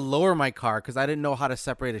scared to lower my car because I didn't know how to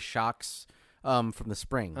separate the shocks from the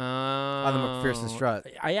spring on the McPherson strut.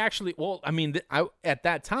 I actually, at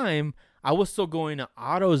that time, I was still going to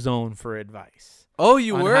AutoZone for advice. Oh,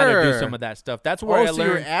 you on were how to do some of that stuff. That's where I so you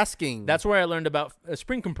were learned. asking. That's where I learned about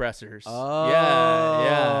spring compressors. Oh.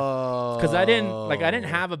 Yeah. Because I didn't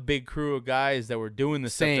have a big crew of guys that were doing the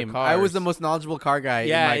Same. stuff to cars. I was the most knowledgeable car guy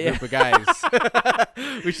Yeah, in my yeah. group of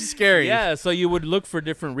guys, which is scary. Yeah, so you would look for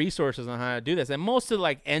different resources on how to do this, and most of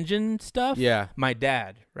like engine stuff. Yeah. My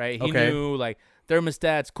dad, right? He Okay. knew like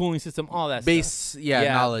thermostats, cooling system, all that stuff. Base,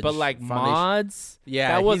 knowledge. But like foundation. mods, Yeah,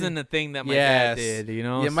 that he's- wasn't a thing that my dad did, you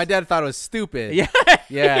know? Yeah, my dad thought it was stupid. Yeah.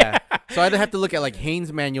 Yeah. So I'd have to look at like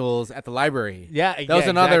Haynes manuals at the library. Yeah, That was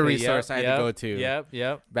another exactly. resource I had to go to.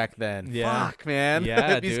 Yep. Back then. Yeah. Fuck, man.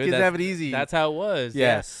 Yeah, These dude, kids that's- have it easy. That's how it was.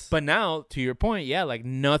 Yes. Yeah. But now, to your point, like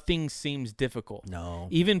nothing seems difficult. No.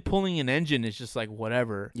 Even pulling an engine is just like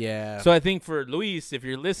whatever. Yeah. So I think for Luis, if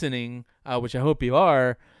you're listening, which I hope you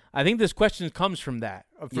are, I think this question comes from that,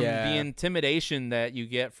 from the intimidation that you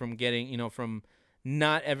get from getting, from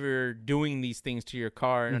not ever doing these things to your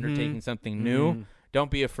car and undertaking something new.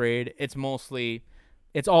 Don't be afraid. It's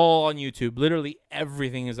all on YouTube. Literally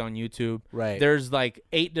everything is on YouTube. Right. There's like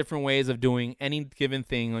 8 different ways of doing any given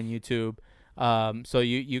thing on YouTube. So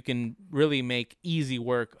you can really make easy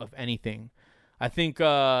work of anything. I think,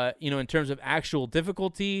 in terms of actual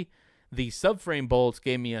difficulty, the subframe bolts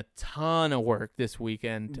gave me a ton of work this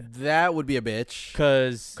weekend. That would be a bitch.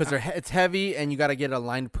 Because it's heavy and you got to get it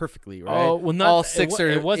aligned perfectly, right? Oh, well, not all 6 or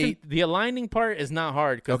it wasn't 8. the aligning part is not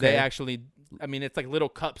hard because Okay. they actually. I mean, it's like little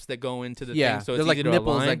cups that go into the Yeah. thing, so There's it's like easy to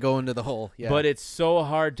nipples align. that go into the hole. Yeah. But it's so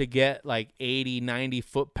hard to get like 80, 90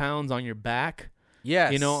 foot-pounds on your back.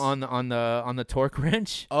 yes. On the torque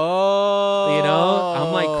wrench. Oh.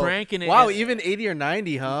 I'm like cranking it. Wow, and- even 80 or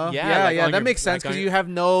 90, huh? Yeah, Yeah, like on that your- makes sense like on because your- you have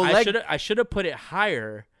no leg. I should have put it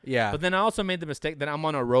higher. Yeah. But then I also made the mistake that I'm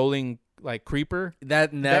on a rolling like creeper.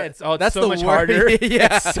 That's It's so the much wor- harder.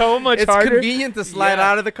 Yeah. It's so much it's harder. convenient to slide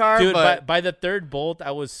Yeah. out of the car, Dude, but by the third bolt,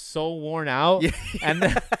 I was so worn out, Yeah.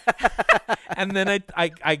 and then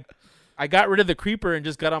I got rid of the creeper and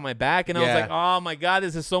just got on my back, and I was Yeah. like, oh my god,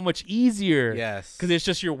 this is so much easier. yes. Because it's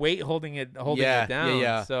just your weight holding it down.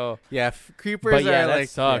 Yeah. So, Creepers but yeah, are that like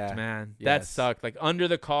sucked, man. That Yes. sucked. Like under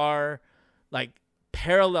the car, like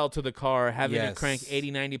parallel to the car, having to Yes. crank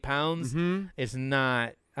 80, 90 pounds Mm-hmm. is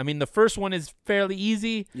not. I mean, the first one is fairly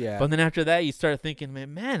easy. Yeah. But then after that, you start thinking,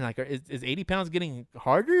 man, like, is 80 pounds getting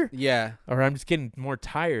harder? Yeah, Or I'm just getting more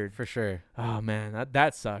tired. for sure. Oh, man,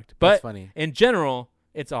 that sucked. That's But funny. in general,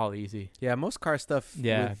 it's all easy. Yeah, most car stuff.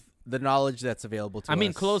 Yeah. With the knowledge that's available to us. I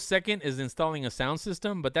mean, close second is installing a sound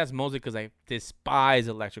system, but that's mostly because I despise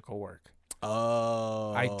electrical work.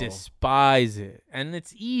 Oh. I despise it. And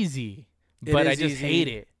it's easy, It but I is just easy. hate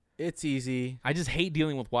it. It's easy. I just hate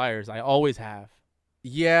dealing with wires. I always have.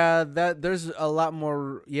 Yeah, there's a lot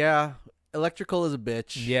more. Yeah, electrical is a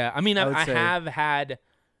bitch. Yeah. I mean, I would I say. have had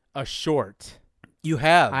a short. You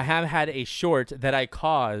have. I have had a short that I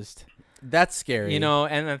caused. That's scary. And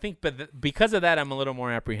I think, because of that, I'm a little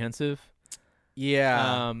more apprehensive.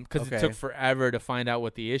 Yeah. Because okay. it took forever to find out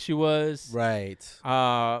what the issue was. Right.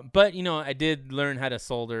 But I did learn how to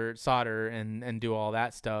solder, and do all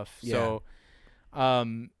that stuff. Yeah. So,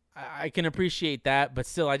 I can appreciate that, but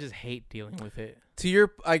still, I just hate dealing with it.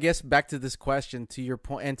 I guess back to this question, to your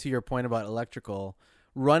point, and to your point about electrical,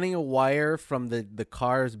 running a wire from the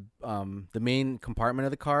car's the main compartment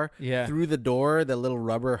of the car Yeah. through the door, the little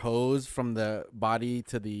rubber hose from the body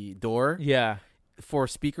to the door Yeah. for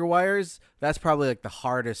speaker wires, that's probably like the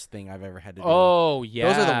hardest thing I've ever had to do. Oh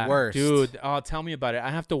yeah. Those are the worst. dude. Oh, tell me about it.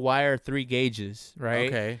 I have to wire 3 gauges, right?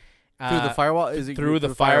 Okay. Through the firewall? Is it through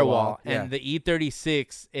the firewall. Yeah. And the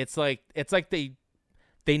E36, it's like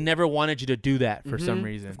they never wanted you to do that for some Mhm.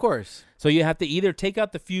 reason. Of course. So you have to either take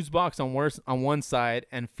out the fuse box on one side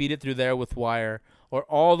and feed it through there with wire, or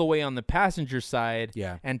all the way on the passenger side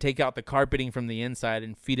Yeah. and take out the carpeting from the inside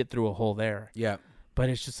and feed it through a hole there. Yeah. But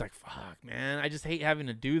it's just like, fuck, man. I just hate having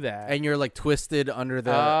to do that. And you're like twisted under the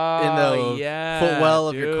in the yeah, footwell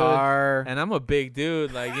of dude. your car. And I'm a big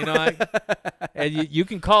dude, like, you know, and you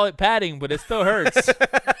can call it padding, but it still hurts.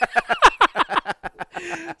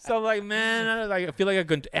 So I'm like, man, I feel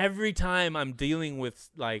like every time I'm dealing with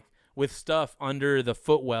stuff under the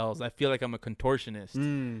footwells, I feel like I'm a contortionist.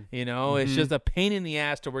 You know, it's just a pain in the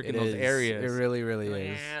ass to work in those areas. It really, really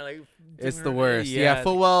is. Yeah, it's the worst. Yeah,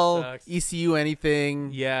 footwell, ECU,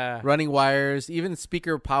 anything. Yeah. Running wires, even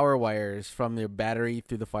speaker power wires from your battery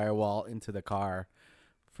through the firewall into the car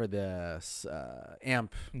for the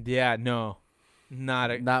amp. Yeah, no.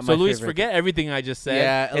 Not so Luis, favorite. Forget everything I just said.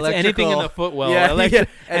 Yeah, it's anything in the footwell. Yeah,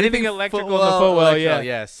 anything electrical in the footwell. Yeah,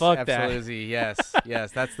 yes, fuck absolutely. Yes,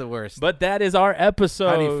 that's the worst. But that is our episode.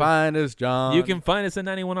 How do you find us, John? You can find us at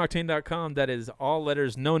 91octane.com. That is all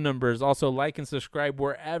letters, no numbers. Also, like and subscribe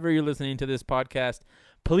wherever you're listening to this podcast.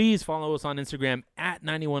 Please follow us on Instagram at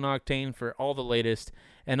 91octane for all the latest.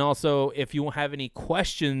 And also, if you have any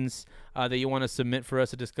questions that you want to submit for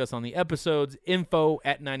us to discuss on the episodes,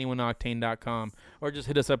 info@91octane.com, or just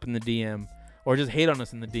hit us up in the DM, or just hate on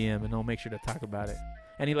us in the DM, and I'll make sure to talk about it.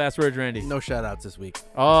 Any last words, Randy? No shout outs this week.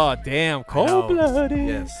 Oh, damn. Cold-blooded.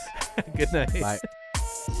 Yes. Good night. Bye.